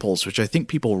examples, which I think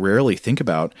people rarely think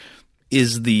about,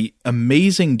 is the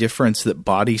amazing difference that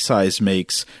body size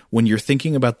makes when you're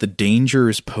thinking about the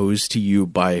dangers posed to you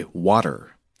by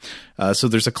water. So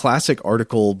there's a classic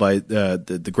article by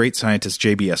the great scientist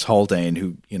J.B.S. Haldane,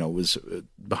 who was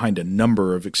behind a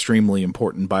number of extremely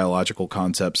important biological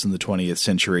concepts in the 20th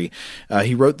century.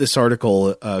 He wrote this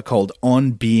article called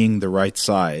 "On Being the Right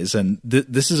Size," and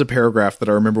this is a paragraph that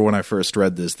I remember when I first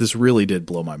read this. This really did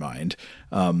blow my mind.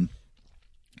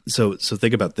 So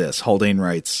think about this. Haldane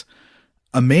writes,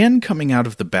 "A man coming out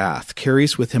of the bath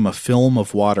carries with him a film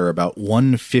of water about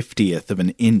 1/50th of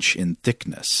an inch in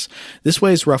thickness. This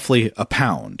weighs roughly a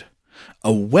pound.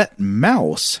 A wet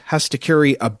mouse has to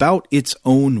carry about its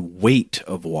own weight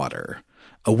of water.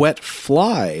 A wet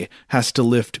fly has to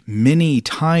lift many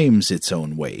times its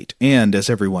own weight, and, as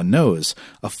everyone knows,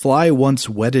 a fly once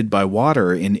wetted by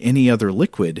water in any other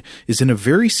liquid is in a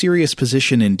very serious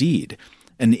position indeed.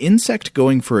 An insect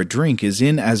going for a drink is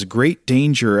in as great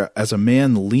danger as a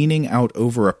man leaning out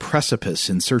over a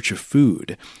precipice in search of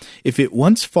food. If it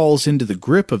once falls into the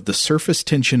grip of the surface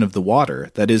tension of the water,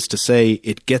 that is to say,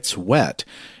 it gets wet,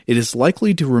 it is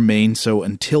likely to remain so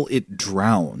until it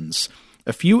drowns.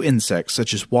 A few insects,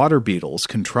 such as water beetles,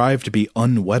 contrive to be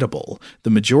unwettable. The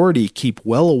majority keep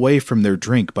well away from their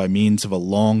drink by means of a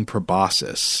long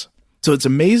proboscis." So it's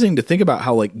amazing to think about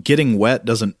how like getting wet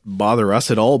doesn't bother us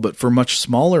at all, but for much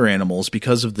smaller animals,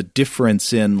 because of the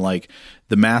difference in like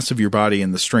the mass of your body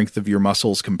and the strength of your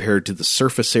muscles compared to the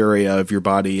surface area of your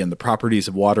body and the properties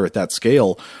of water at that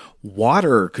scale,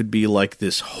 water could be like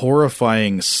this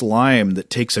horrifying slime that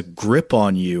takes a grip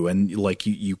on you and like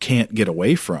you can't get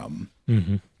away from.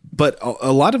 Mm-hmm. But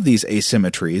a lot of these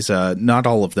asymmetries, not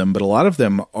all of them, but a lot of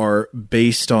them are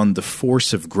based on the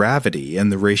force of gravity and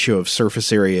the ratio of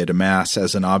surface area to mass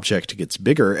as an object gets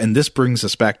bigger. And this brings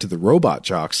us back to the robot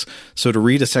jocks. So to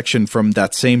read a section from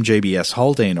that same J.B.S.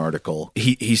 Haldane article,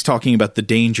 he's talking about the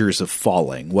dangers of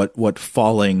falling, what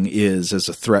falling is as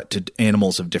a threat to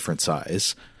animals of different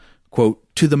size. Quote,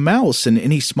 "To the mouse and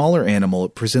any smaller animal,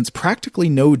 it presents practically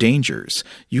no dangers.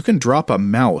 You can drop a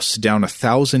mouse down a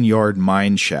 1,000-yard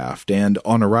mine shaft, and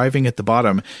on arriving at the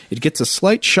bottom, it gets a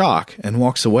slight shock and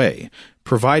walks away,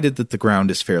 provided that the ground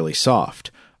is fairly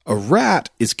soft. A rat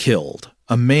is killed.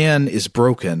 A man is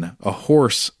broken. A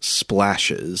horse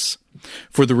splashes.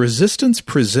 For the resistance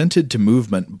presented to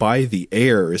movement by the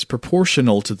air is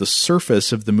proportional to the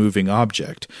surface of the moving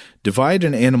object. Divide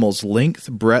an animal's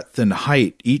length, breadth, and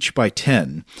height each by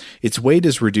 10. Its weight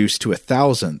is reduced to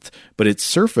 1,000th, but its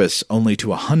surface only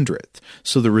to 100th.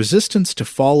 So the resistance to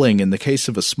falling in the case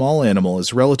of a small animal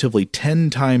is relatively 10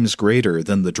 times greater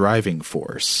than the driving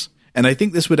force." And I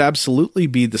think this would absolutely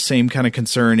be the same kind of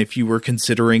concern if you were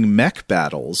considering mech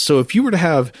battles. So if you were to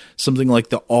have something like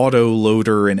the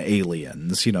auto-loader in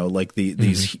Aliens, you know, like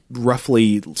these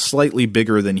roughly slightly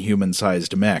bigger than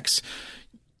human-sized mechs,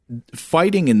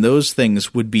 fighting in those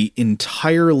things would be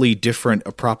entirely different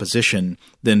a proposition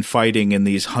than fighting in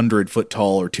these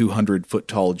 100-foot-tall or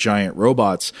 200-foot-tall giant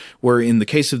robots, where in the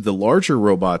case of the larger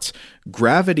robots,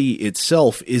 gravity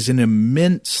itself is an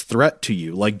immense threat to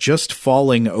you. Like, just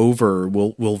falling over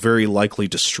will very likely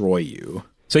destroy you.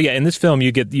 So yeah, in this film,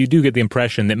 you do get the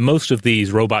impression that most of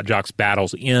these robot jocks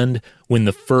battles end when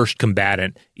the first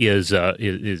combatant is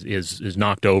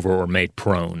knocked over or made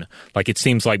prone. Like, it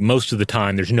seems like most of the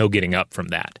time there's no getting up from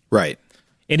that. Right.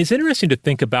 And it's interesting to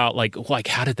think about, like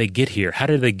how did they get here? How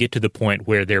did they get to the point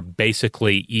where they're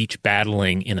basically each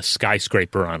battling in a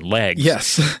skyscraper on legs?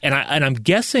 Yes. And I'm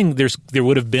guessing there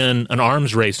would have been an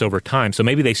arms race over time. So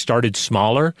maybe they started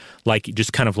smaller, like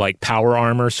just kind of like power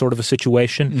armor sort of a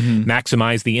situation,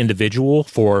 maximize the individual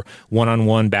for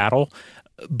one-on-one battle.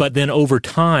 But then over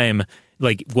time,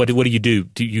 like, what do you do?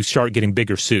 Do you start getting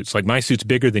bigger suits? Like, my suit's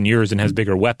bigger than yours and has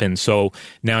bigger weapons, so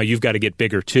now you've got to get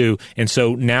bigger too. And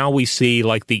so now we see,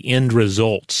 like, the end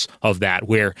results of that,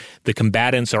 where the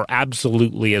combatants are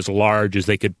absolutely as large as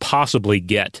they could possibly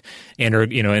get, and are,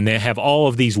 you know, and they have all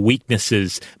of these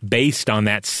weaknesses based on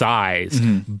that size,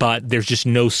 but there's just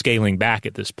no scaling back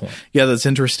at this point. Yeah, that's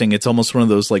interesting. It's almost one of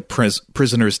those, like,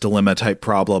 prisoner's dilemma type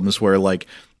problems where, like,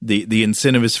 the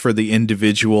incentives for the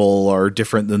individual are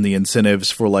different than the incentives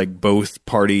for, like, both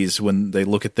parties when they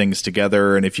look at things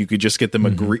together. And if you could just get them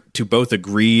both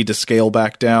agree to scale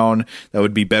back down, that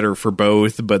would be better for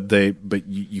both. But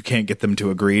you can't get them to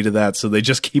agree to that, so they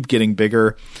just keep getting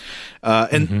bigger.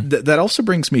 And that also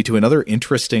brings me to another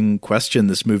interesting question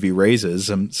this movie raises.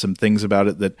 Some things about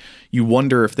it that you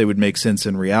wonder if they would make sense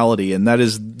in reality, and that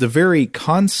is the very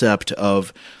concept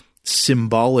of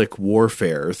symbolic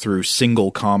warfare through single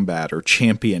combat or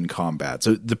champion combat.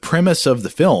 So the premise of the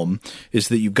film is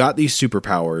that you've got these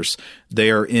superpowers. They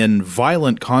are in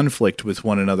violent conflict with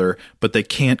one another, but they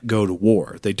can't go to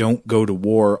war. They don't go to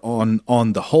war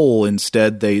on the whole.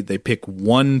 Instead, they pick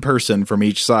one person from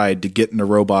each side to get in a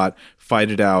robot,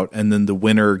 fight it out, and then the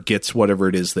winner gets whatever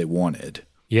it is they wanted.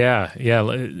 Yeah.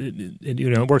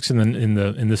 It works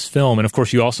in this film, and of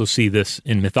course, you also see this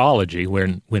in mythology,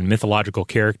 when mythological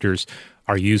characters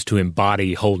are used to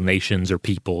embody whole nations or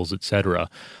peoples, etc.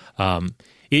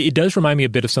 It does remind me a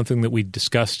bit of something that we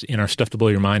discussed in our Stuff to Blow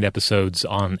Your Mind episodes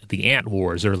on the Ant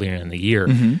Wars earlier in the year,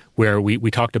 where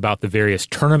we talked about the various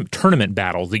tournament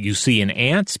battles that you see in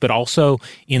ants, but also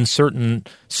in certain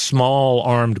small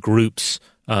armed groups.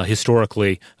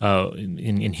 Historically,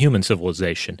 in human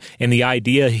civilization, and the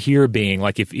idea here being,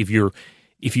 like, if you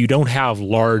don't have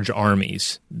large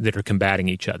armies that are combating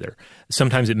each other,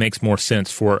 sometimes it makes more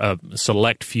sense for a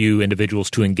select few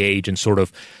individuals to engage in sort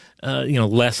of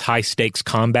less high stakes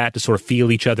combat, to sort of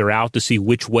feel each other out, to see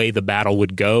which way the battle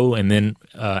would go, and then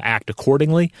act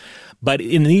accordingly. But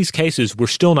in these cases, we're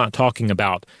still not talking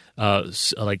about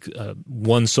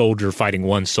one soldier fighting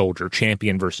one soldier,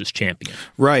 champion versus champion.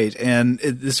 Right, and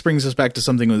this brings us back to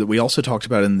something that we also talked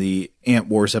about in the Ant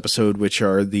Wars episode, which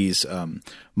are these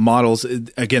models.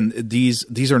 Again,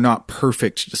 these are not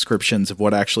perfect descriptions of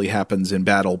what actually happens in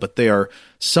battle, but they are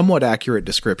somewhat accurate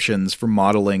descriptions for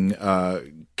modeling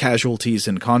casualties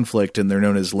in conflict, and they're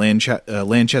known as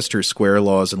Lanchester's square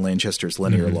laws and Lanchester's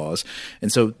linear laws.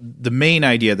 And so the main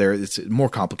idea there, it's more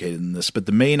complicated than this, but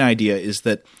the main idea is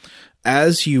that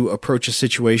as you approach a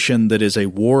situation that is a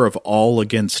war of all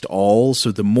against all,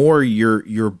 so the more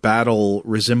your battle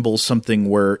resembles something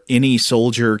where any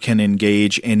soldier can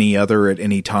engage any other at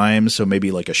any time, so maybe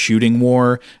like a shooting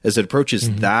war, as it approaches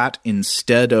that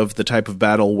instead of the type of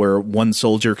battle where one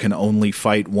soldier can only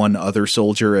fight one other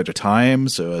soldier at a time,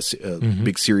 so a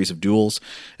big series of duels,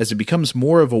 as it becomes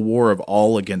more of a war of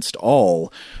all against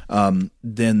all,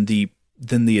 then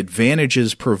then the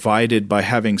advantages provided by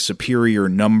having superior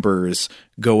numbers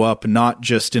go up not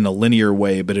just in a linear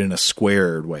way, but in a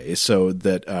squared way. So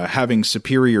that having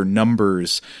superior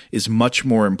numbers is much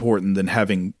more important than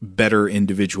having better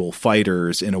individual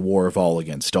fighters in a war of all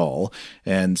against all.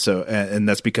 And so, and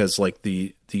that's because like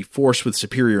the force with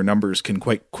superior numbers can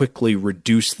quite quickly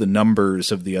reduce the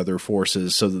numbers of the other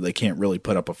forces so that they can't really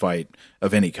put up a fight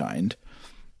of any kind.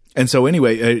 And so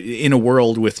anyway, in a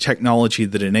world with technology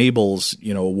that enables,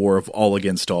 a war of all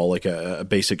against all, like a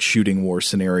basic shooting war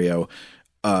scenario,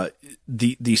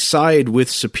 the side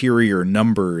with superior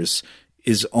numbers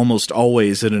is almost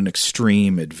always at an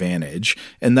extreme advantage.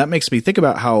 And that makes me think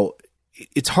about how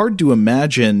it's hard to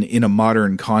imagine in a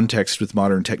modern context with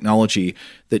modern technology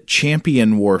that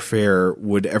champion warfare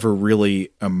would ever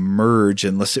really emerge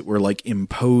unless it were like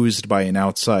imposed by an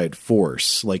outside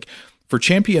force. Like, for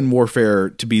champion warfare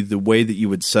to be the way that you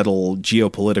would settle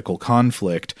geopolitical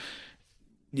conflict,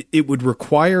 it would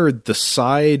require the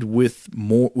side with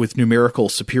numerical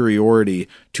superiority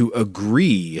to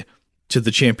agree to the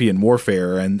champion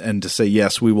warfare and to say,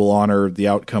 yes, we will honor the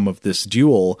outcome of this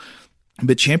duel.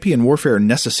 But champion warfare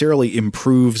necessarily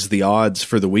improves the odds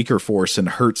for the weaker force and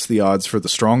hurts the odds for the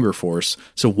stronger force.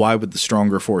 So why would the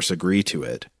stronger force agree to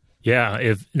it? Yeah.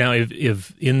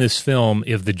 If in this film,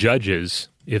 if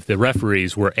the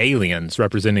referees were aliens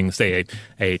representing, say,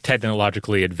 a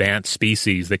technologically advanced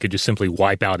species that could just simply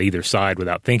wipe out either side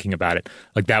without thinking about it,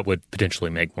 like that would potentially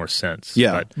make more sense.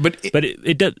 Yeah, but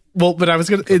it does. Well, but I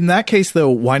was going to, in that case, though,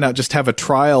 why not just have a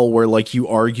trial where like you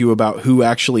argue about who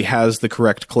actually has the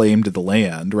correct claim to the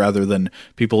land rather than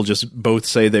people just both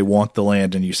say they want the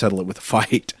land and you settle it with a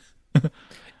fight?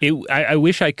 I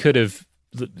wish I could have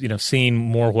seen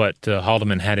more what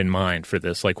Haldeman had in mind for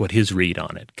this, like what his read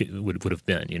on it would have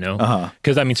been,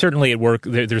 Because, I mean, certainly it worked.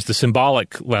 There's the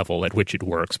symbolic level at which it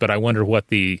works, but I wonder what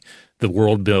the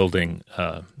world-building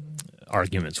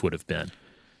arguments would have been.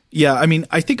 Yeah, I mean,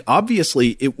 I think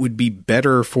obviously it would be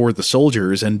better for the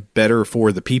soldiers and better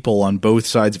for the people on both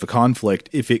sides of a conflict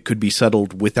if it could be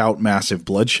settled without massive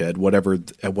bloodshed, whatever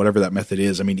that method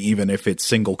is. I mean, even if it's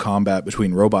single combat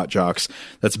between robot jocks,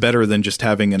 that's better than just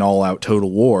having an all-out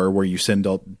total war where you send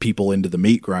people into the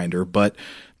meat grinder. But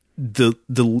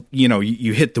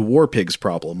you hit the war pigs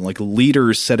problem. Like,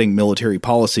 leaders setting military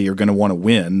policy are going to want to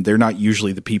win. They're not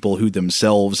usually the people who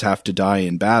themselves have to die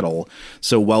in battle.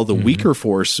 So while the weaker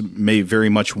force may very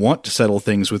much want to settle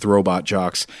things with robot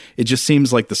jocks, it just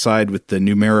seems like the side with the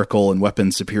numerical and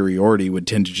weapon superiority would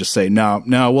tend to just say, no,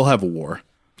 we'll have a war.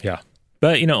 Yeah.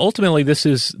 But, ultimately this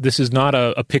is not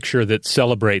a picture that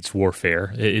celebrates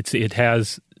warfare. It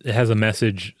has a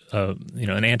message,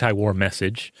 an anti-war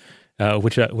message.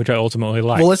 Which I ultimately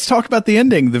like. Well, let's talk about the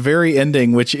ending, the very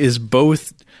ending, which is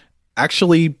both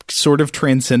actually sort of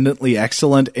transcendently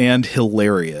excellent and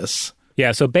hilarious.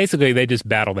 Yeah, so basically they just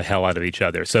battle the hell out of each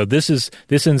other. So this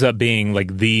ends up being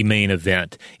like the main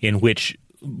event in which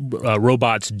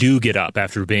robots do get up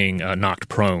after being knocked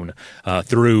prone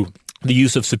through the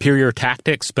use of superior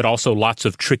tactics, but also lots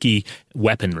of tricky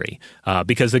weaponry.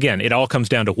 Because, again, it all comes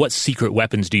down to what secret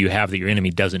weapons do you have that your enemy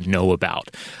doesn't know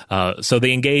about. So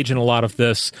they engage in a lot of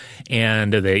this,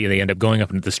 and they end up going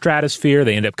up into the stratosphere.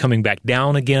 They end up coming back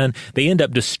down again. They end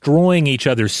up destroying each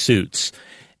other's suits.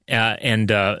 And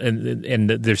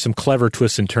there's some clever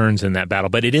twists and turns in that battle,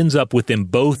 but it ends up with them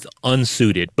both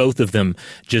unsuited, both of them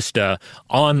just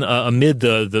amid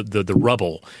the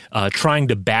rubble, trying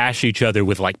to bash each other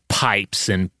with like pipes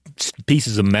and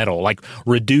pieces of metal, like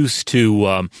reduced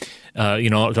to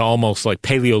to almost like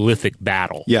Paleolithic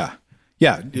battle. Yeah,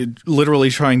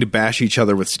 literally trying to bash each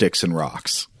other with sticks and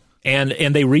rocks. And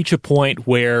they reach a point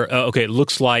where, it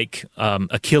looks like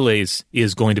Achilles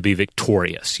is going to be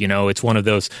victorious. It's one of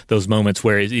those moments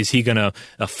where is he going to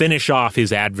finish off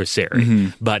his adversary? Mm-hmm.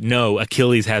 But no,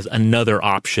 Achilles has another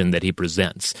option that he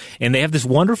presents. And they have this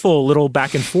wonderful little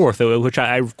back and forth, which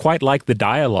I quite like the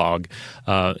dialogue,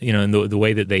 in the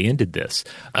way that they ended this.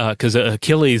 Because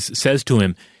Achilles says to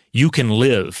him, "You can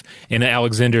live." And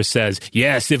Alexander says,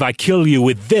 "Yes, if I kill you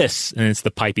with this." And it's the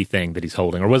pipey thing that he's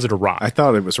holding. Or was it a rock? I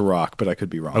thought it was a rock, but I could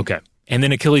be wrong. Okay. And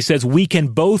then Achilles says, "We can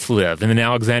both live." And then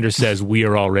Alexander says, "We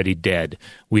are already dead.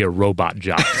 We are robot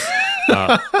jocks."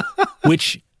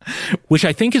 Which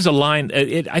I think is a line.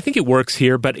 I think it works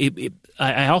here, but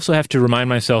I also have to remind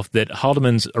myself that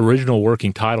Haldeman's original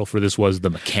working title for this was The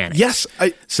Mechanics. Yes.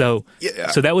 So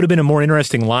that would have been a more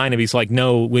interesting line if he's like,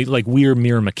 no, we're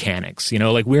mere mechanics.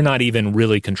 We're not even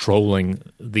really controlling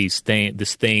these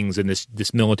things and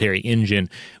this military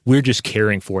engine. We're just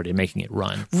caring for it and making it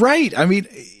run. Right. I mean,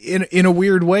 in a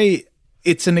weird way,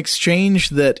 it's an exchange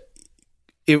that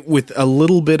it, with a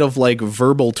little bit of like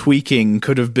verbal tweaking,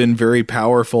 could have been very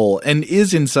powerful, and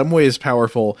is in some ways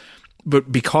powerful.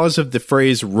 But because of the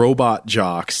phrase robot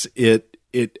jocks, it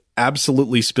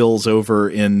absolutely spills over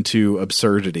into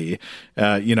absurdity.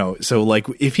 So like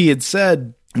if he had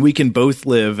said, we can both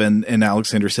live, and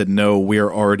Alexander said, no,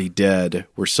 we're already dead,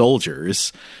 we're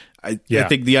soldiers, I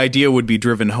think the idea would be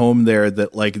driven home there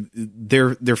that like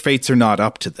their fates are not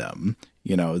up to them.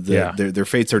 Their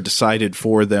fates are decided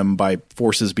for them by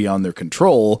forces beyond their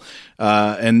control.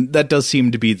 And that does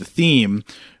seem to be the theme.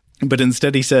 But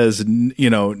instead he says,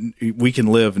 we can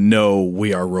live. No,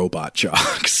 we are robot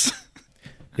jocks.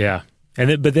 Yeah.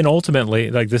 But then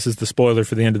ultimately, like, this is the spoiler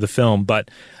for the end of the film, but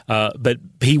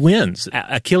he wins.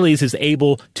 Achilles is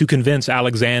able to convince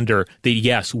Alexander that,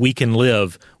 yes, we can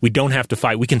live. We don't have to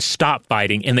fight. We can stop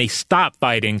fighting. And they stop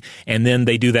fighting, and then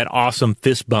they do that awesome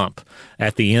fist bump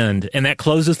at the end. And that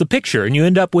closes the picture. And you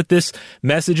end up with this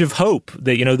message of hope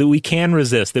that, that we can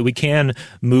resist, that we can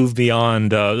move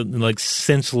beyond like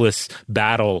senseless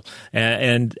battle.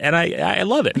 And I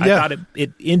love it. Yeah. I thought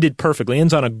it ended perfectly.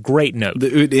 Ends on a great note.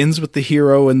 It ends with the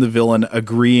hero and the villain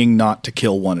agreeing not to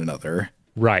kill one another.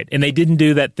 Right. And they didn't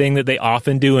do that thing that they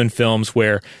often do in films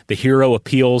where the hero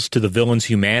appeals to the villain's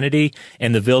humanity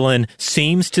and the villain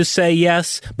seems to say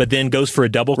yes, but then goes for a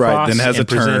double cross. Right, then has a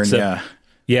turn,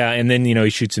 Yeah, and then, he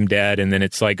shoots him dead, and then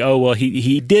it's like, oh, well,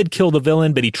 he did kill the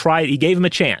villain, but he gave him a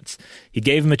chance. He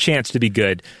gave him a chance to be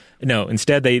good. No,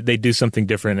 instead they do something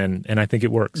different, and I think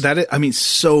it works.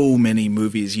 So many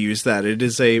movies use that. It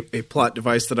is a plot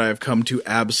device that I have come to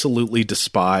absolutely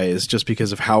despise just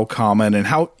because of how common and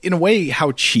how, in a way,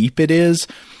 how cheap it is.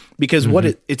 Because what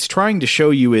it's trying to show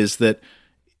you is that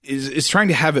it's trying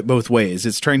to have it both ways.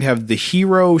 It's trying to have the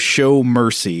hero show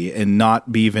mercy and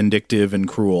not be vindictive and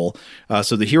cruel.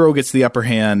 So the hero gets the upper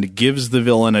hand, gives the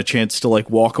villain a chance to like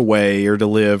walk away or to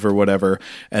live or whatever.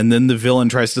 And then the villain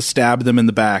tries to stab them in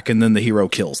the back, and then the hero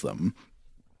kills them.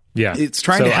 Yeah. It's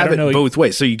trying to have it both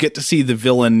ways. So you get to see the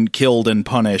villain killed and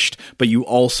punished, but you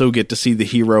also get to see the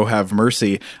hero have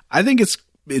mercy. I think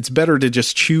it's better to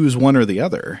just choose one or the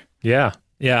other. Yeah.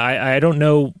 Yeah, I don't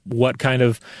know what kind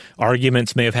of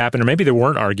arguments may have happened, or maybe there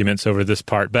weren't arguments over this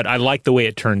part, but I like the way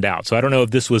it turned out. So I don't know if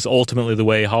this was ultimately the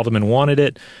way Haldeman wanted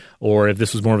it, or if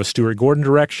this was more of a Stuart Gordon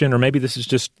direction, or maybe this is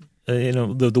just,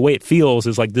 the way it feels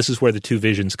is like this is where the two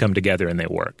visions come together and they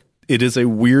work. It is a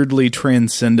weirdly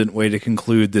transcendent way to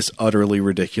conclude this utterly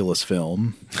ridiculous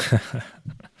film.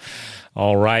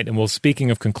 All right. And well,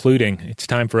 speaking of concluding, it's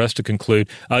time for us to conclude.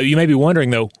 You may be wondering,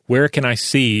 though, where can I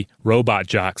see Robot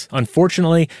Jocks?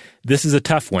 Unfortunately, this is a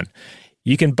tough one.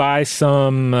 You can buy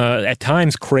some, at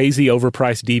times, crazy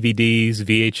overpriced DVDs,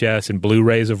 VHS, and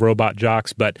Blu-rays of Robot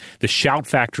Jocks, but the Shout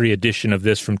Factory edition of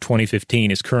this from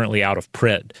 2015 is currently out of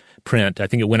print. I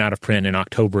think it went out of print in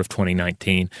October of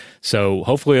 2019. So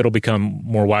hopefully it'll become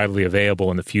more widely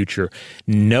available in the future.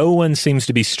 No one seems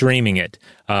to be streaming it,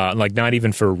 like not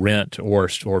even for rent or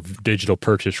digital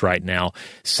purchase right now,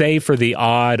 save for the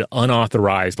odd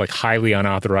unauthorized, like highly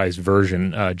unauthorized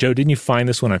version. Joe, didn't you find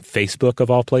this one on Facebook of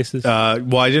all places?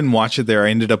 Well, I didn't watch it there. I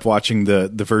ended up watching the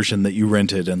version that you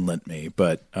rented and lent me,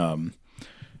 but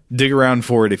dig around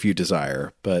for it if you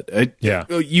desire. But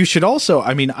you should also,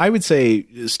 I would say,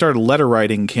 start a letter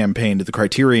writing campaign to the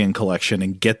Criterion Collection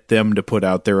and get them to put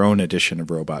out their own edition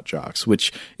of Robot Jocks,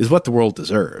 which is what the world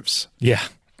deserves. Yeah.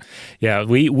 Yeah,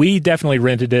 we definitely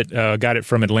rented it, got it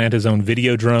from Atlanta's own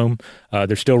Videodrome.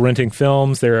 They're still renting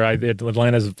films. They're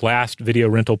Atlanta's last video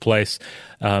rental place.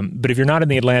 But if you're not in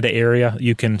the Atlanta area,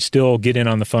 you can still get in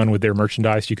on the fun with their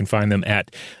merchandise. You can find them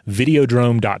at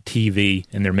videodrome.tv,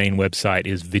 and their main website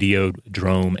is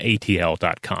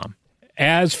videodromeatl.com.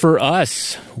 As for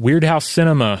us, Weirdhouse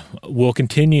Cinema will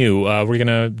continue. We're going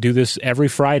to do this every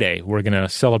Friday. We're going to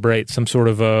celebrate some sort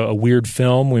of a weird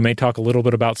film. We may talk a little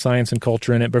bit about science and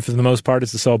culture in it, but for the most part,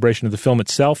 it's the celebration of the film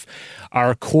itself.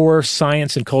 Our core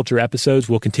science and culture episodes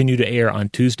will continue to air on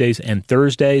Tuesdays and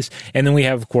Thursdays. And then we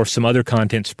have, of course, some other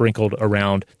content sprinkled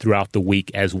around throughout the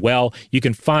week as well. You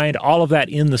can find all of that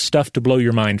in the Stuff to Blow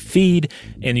Your Mind feed,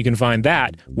 and you can find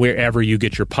that wherever you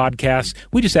get your podcasts.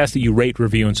 We just ask that you rate,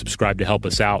 review, and subscribe to help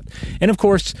us out. And of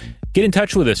course, get in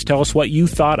touch with us. Tell us what you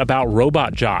thought about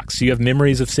Robot Jocks. Do you have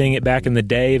memories of seeing it back in the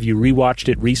day? Have you rewatched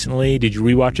it recently? Did you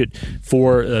rewatch it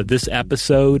for this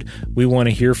episode? We want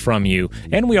to hear from you.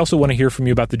 And we also want to hear from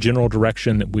you about the general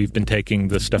direction that we've been taking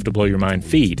the Stuff to Blow Your Mind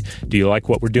feed. Do you like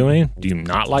what we're doing? Do you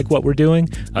not like what we're doing?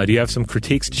 Do you have some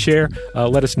critiques to share?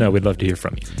 Let us know. We'd love to hear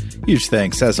from you. Huge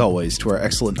thanks, as always, to our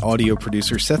excellent audio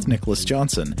producer, Seth Nicholas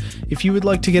Johnson. If you would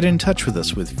like to get in touch with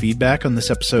us with feedback on this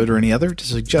episode or any other together, to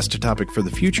suggest a topic for the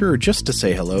future, or just to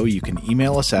say hello, you can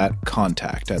email us at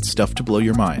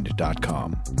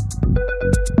contact@stufftoblowyourmind.com.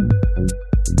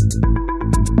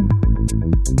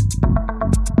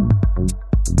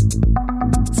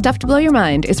 Stuff to Blow Your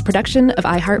Mind is a production of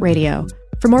iHeartRadio.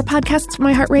 For more podcasts from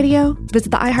iHeartRadio,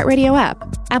 visit the iHeartRadio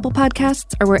app, Apple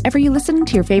Podcasts, or wherever you listen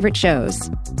to your favorite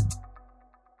shows.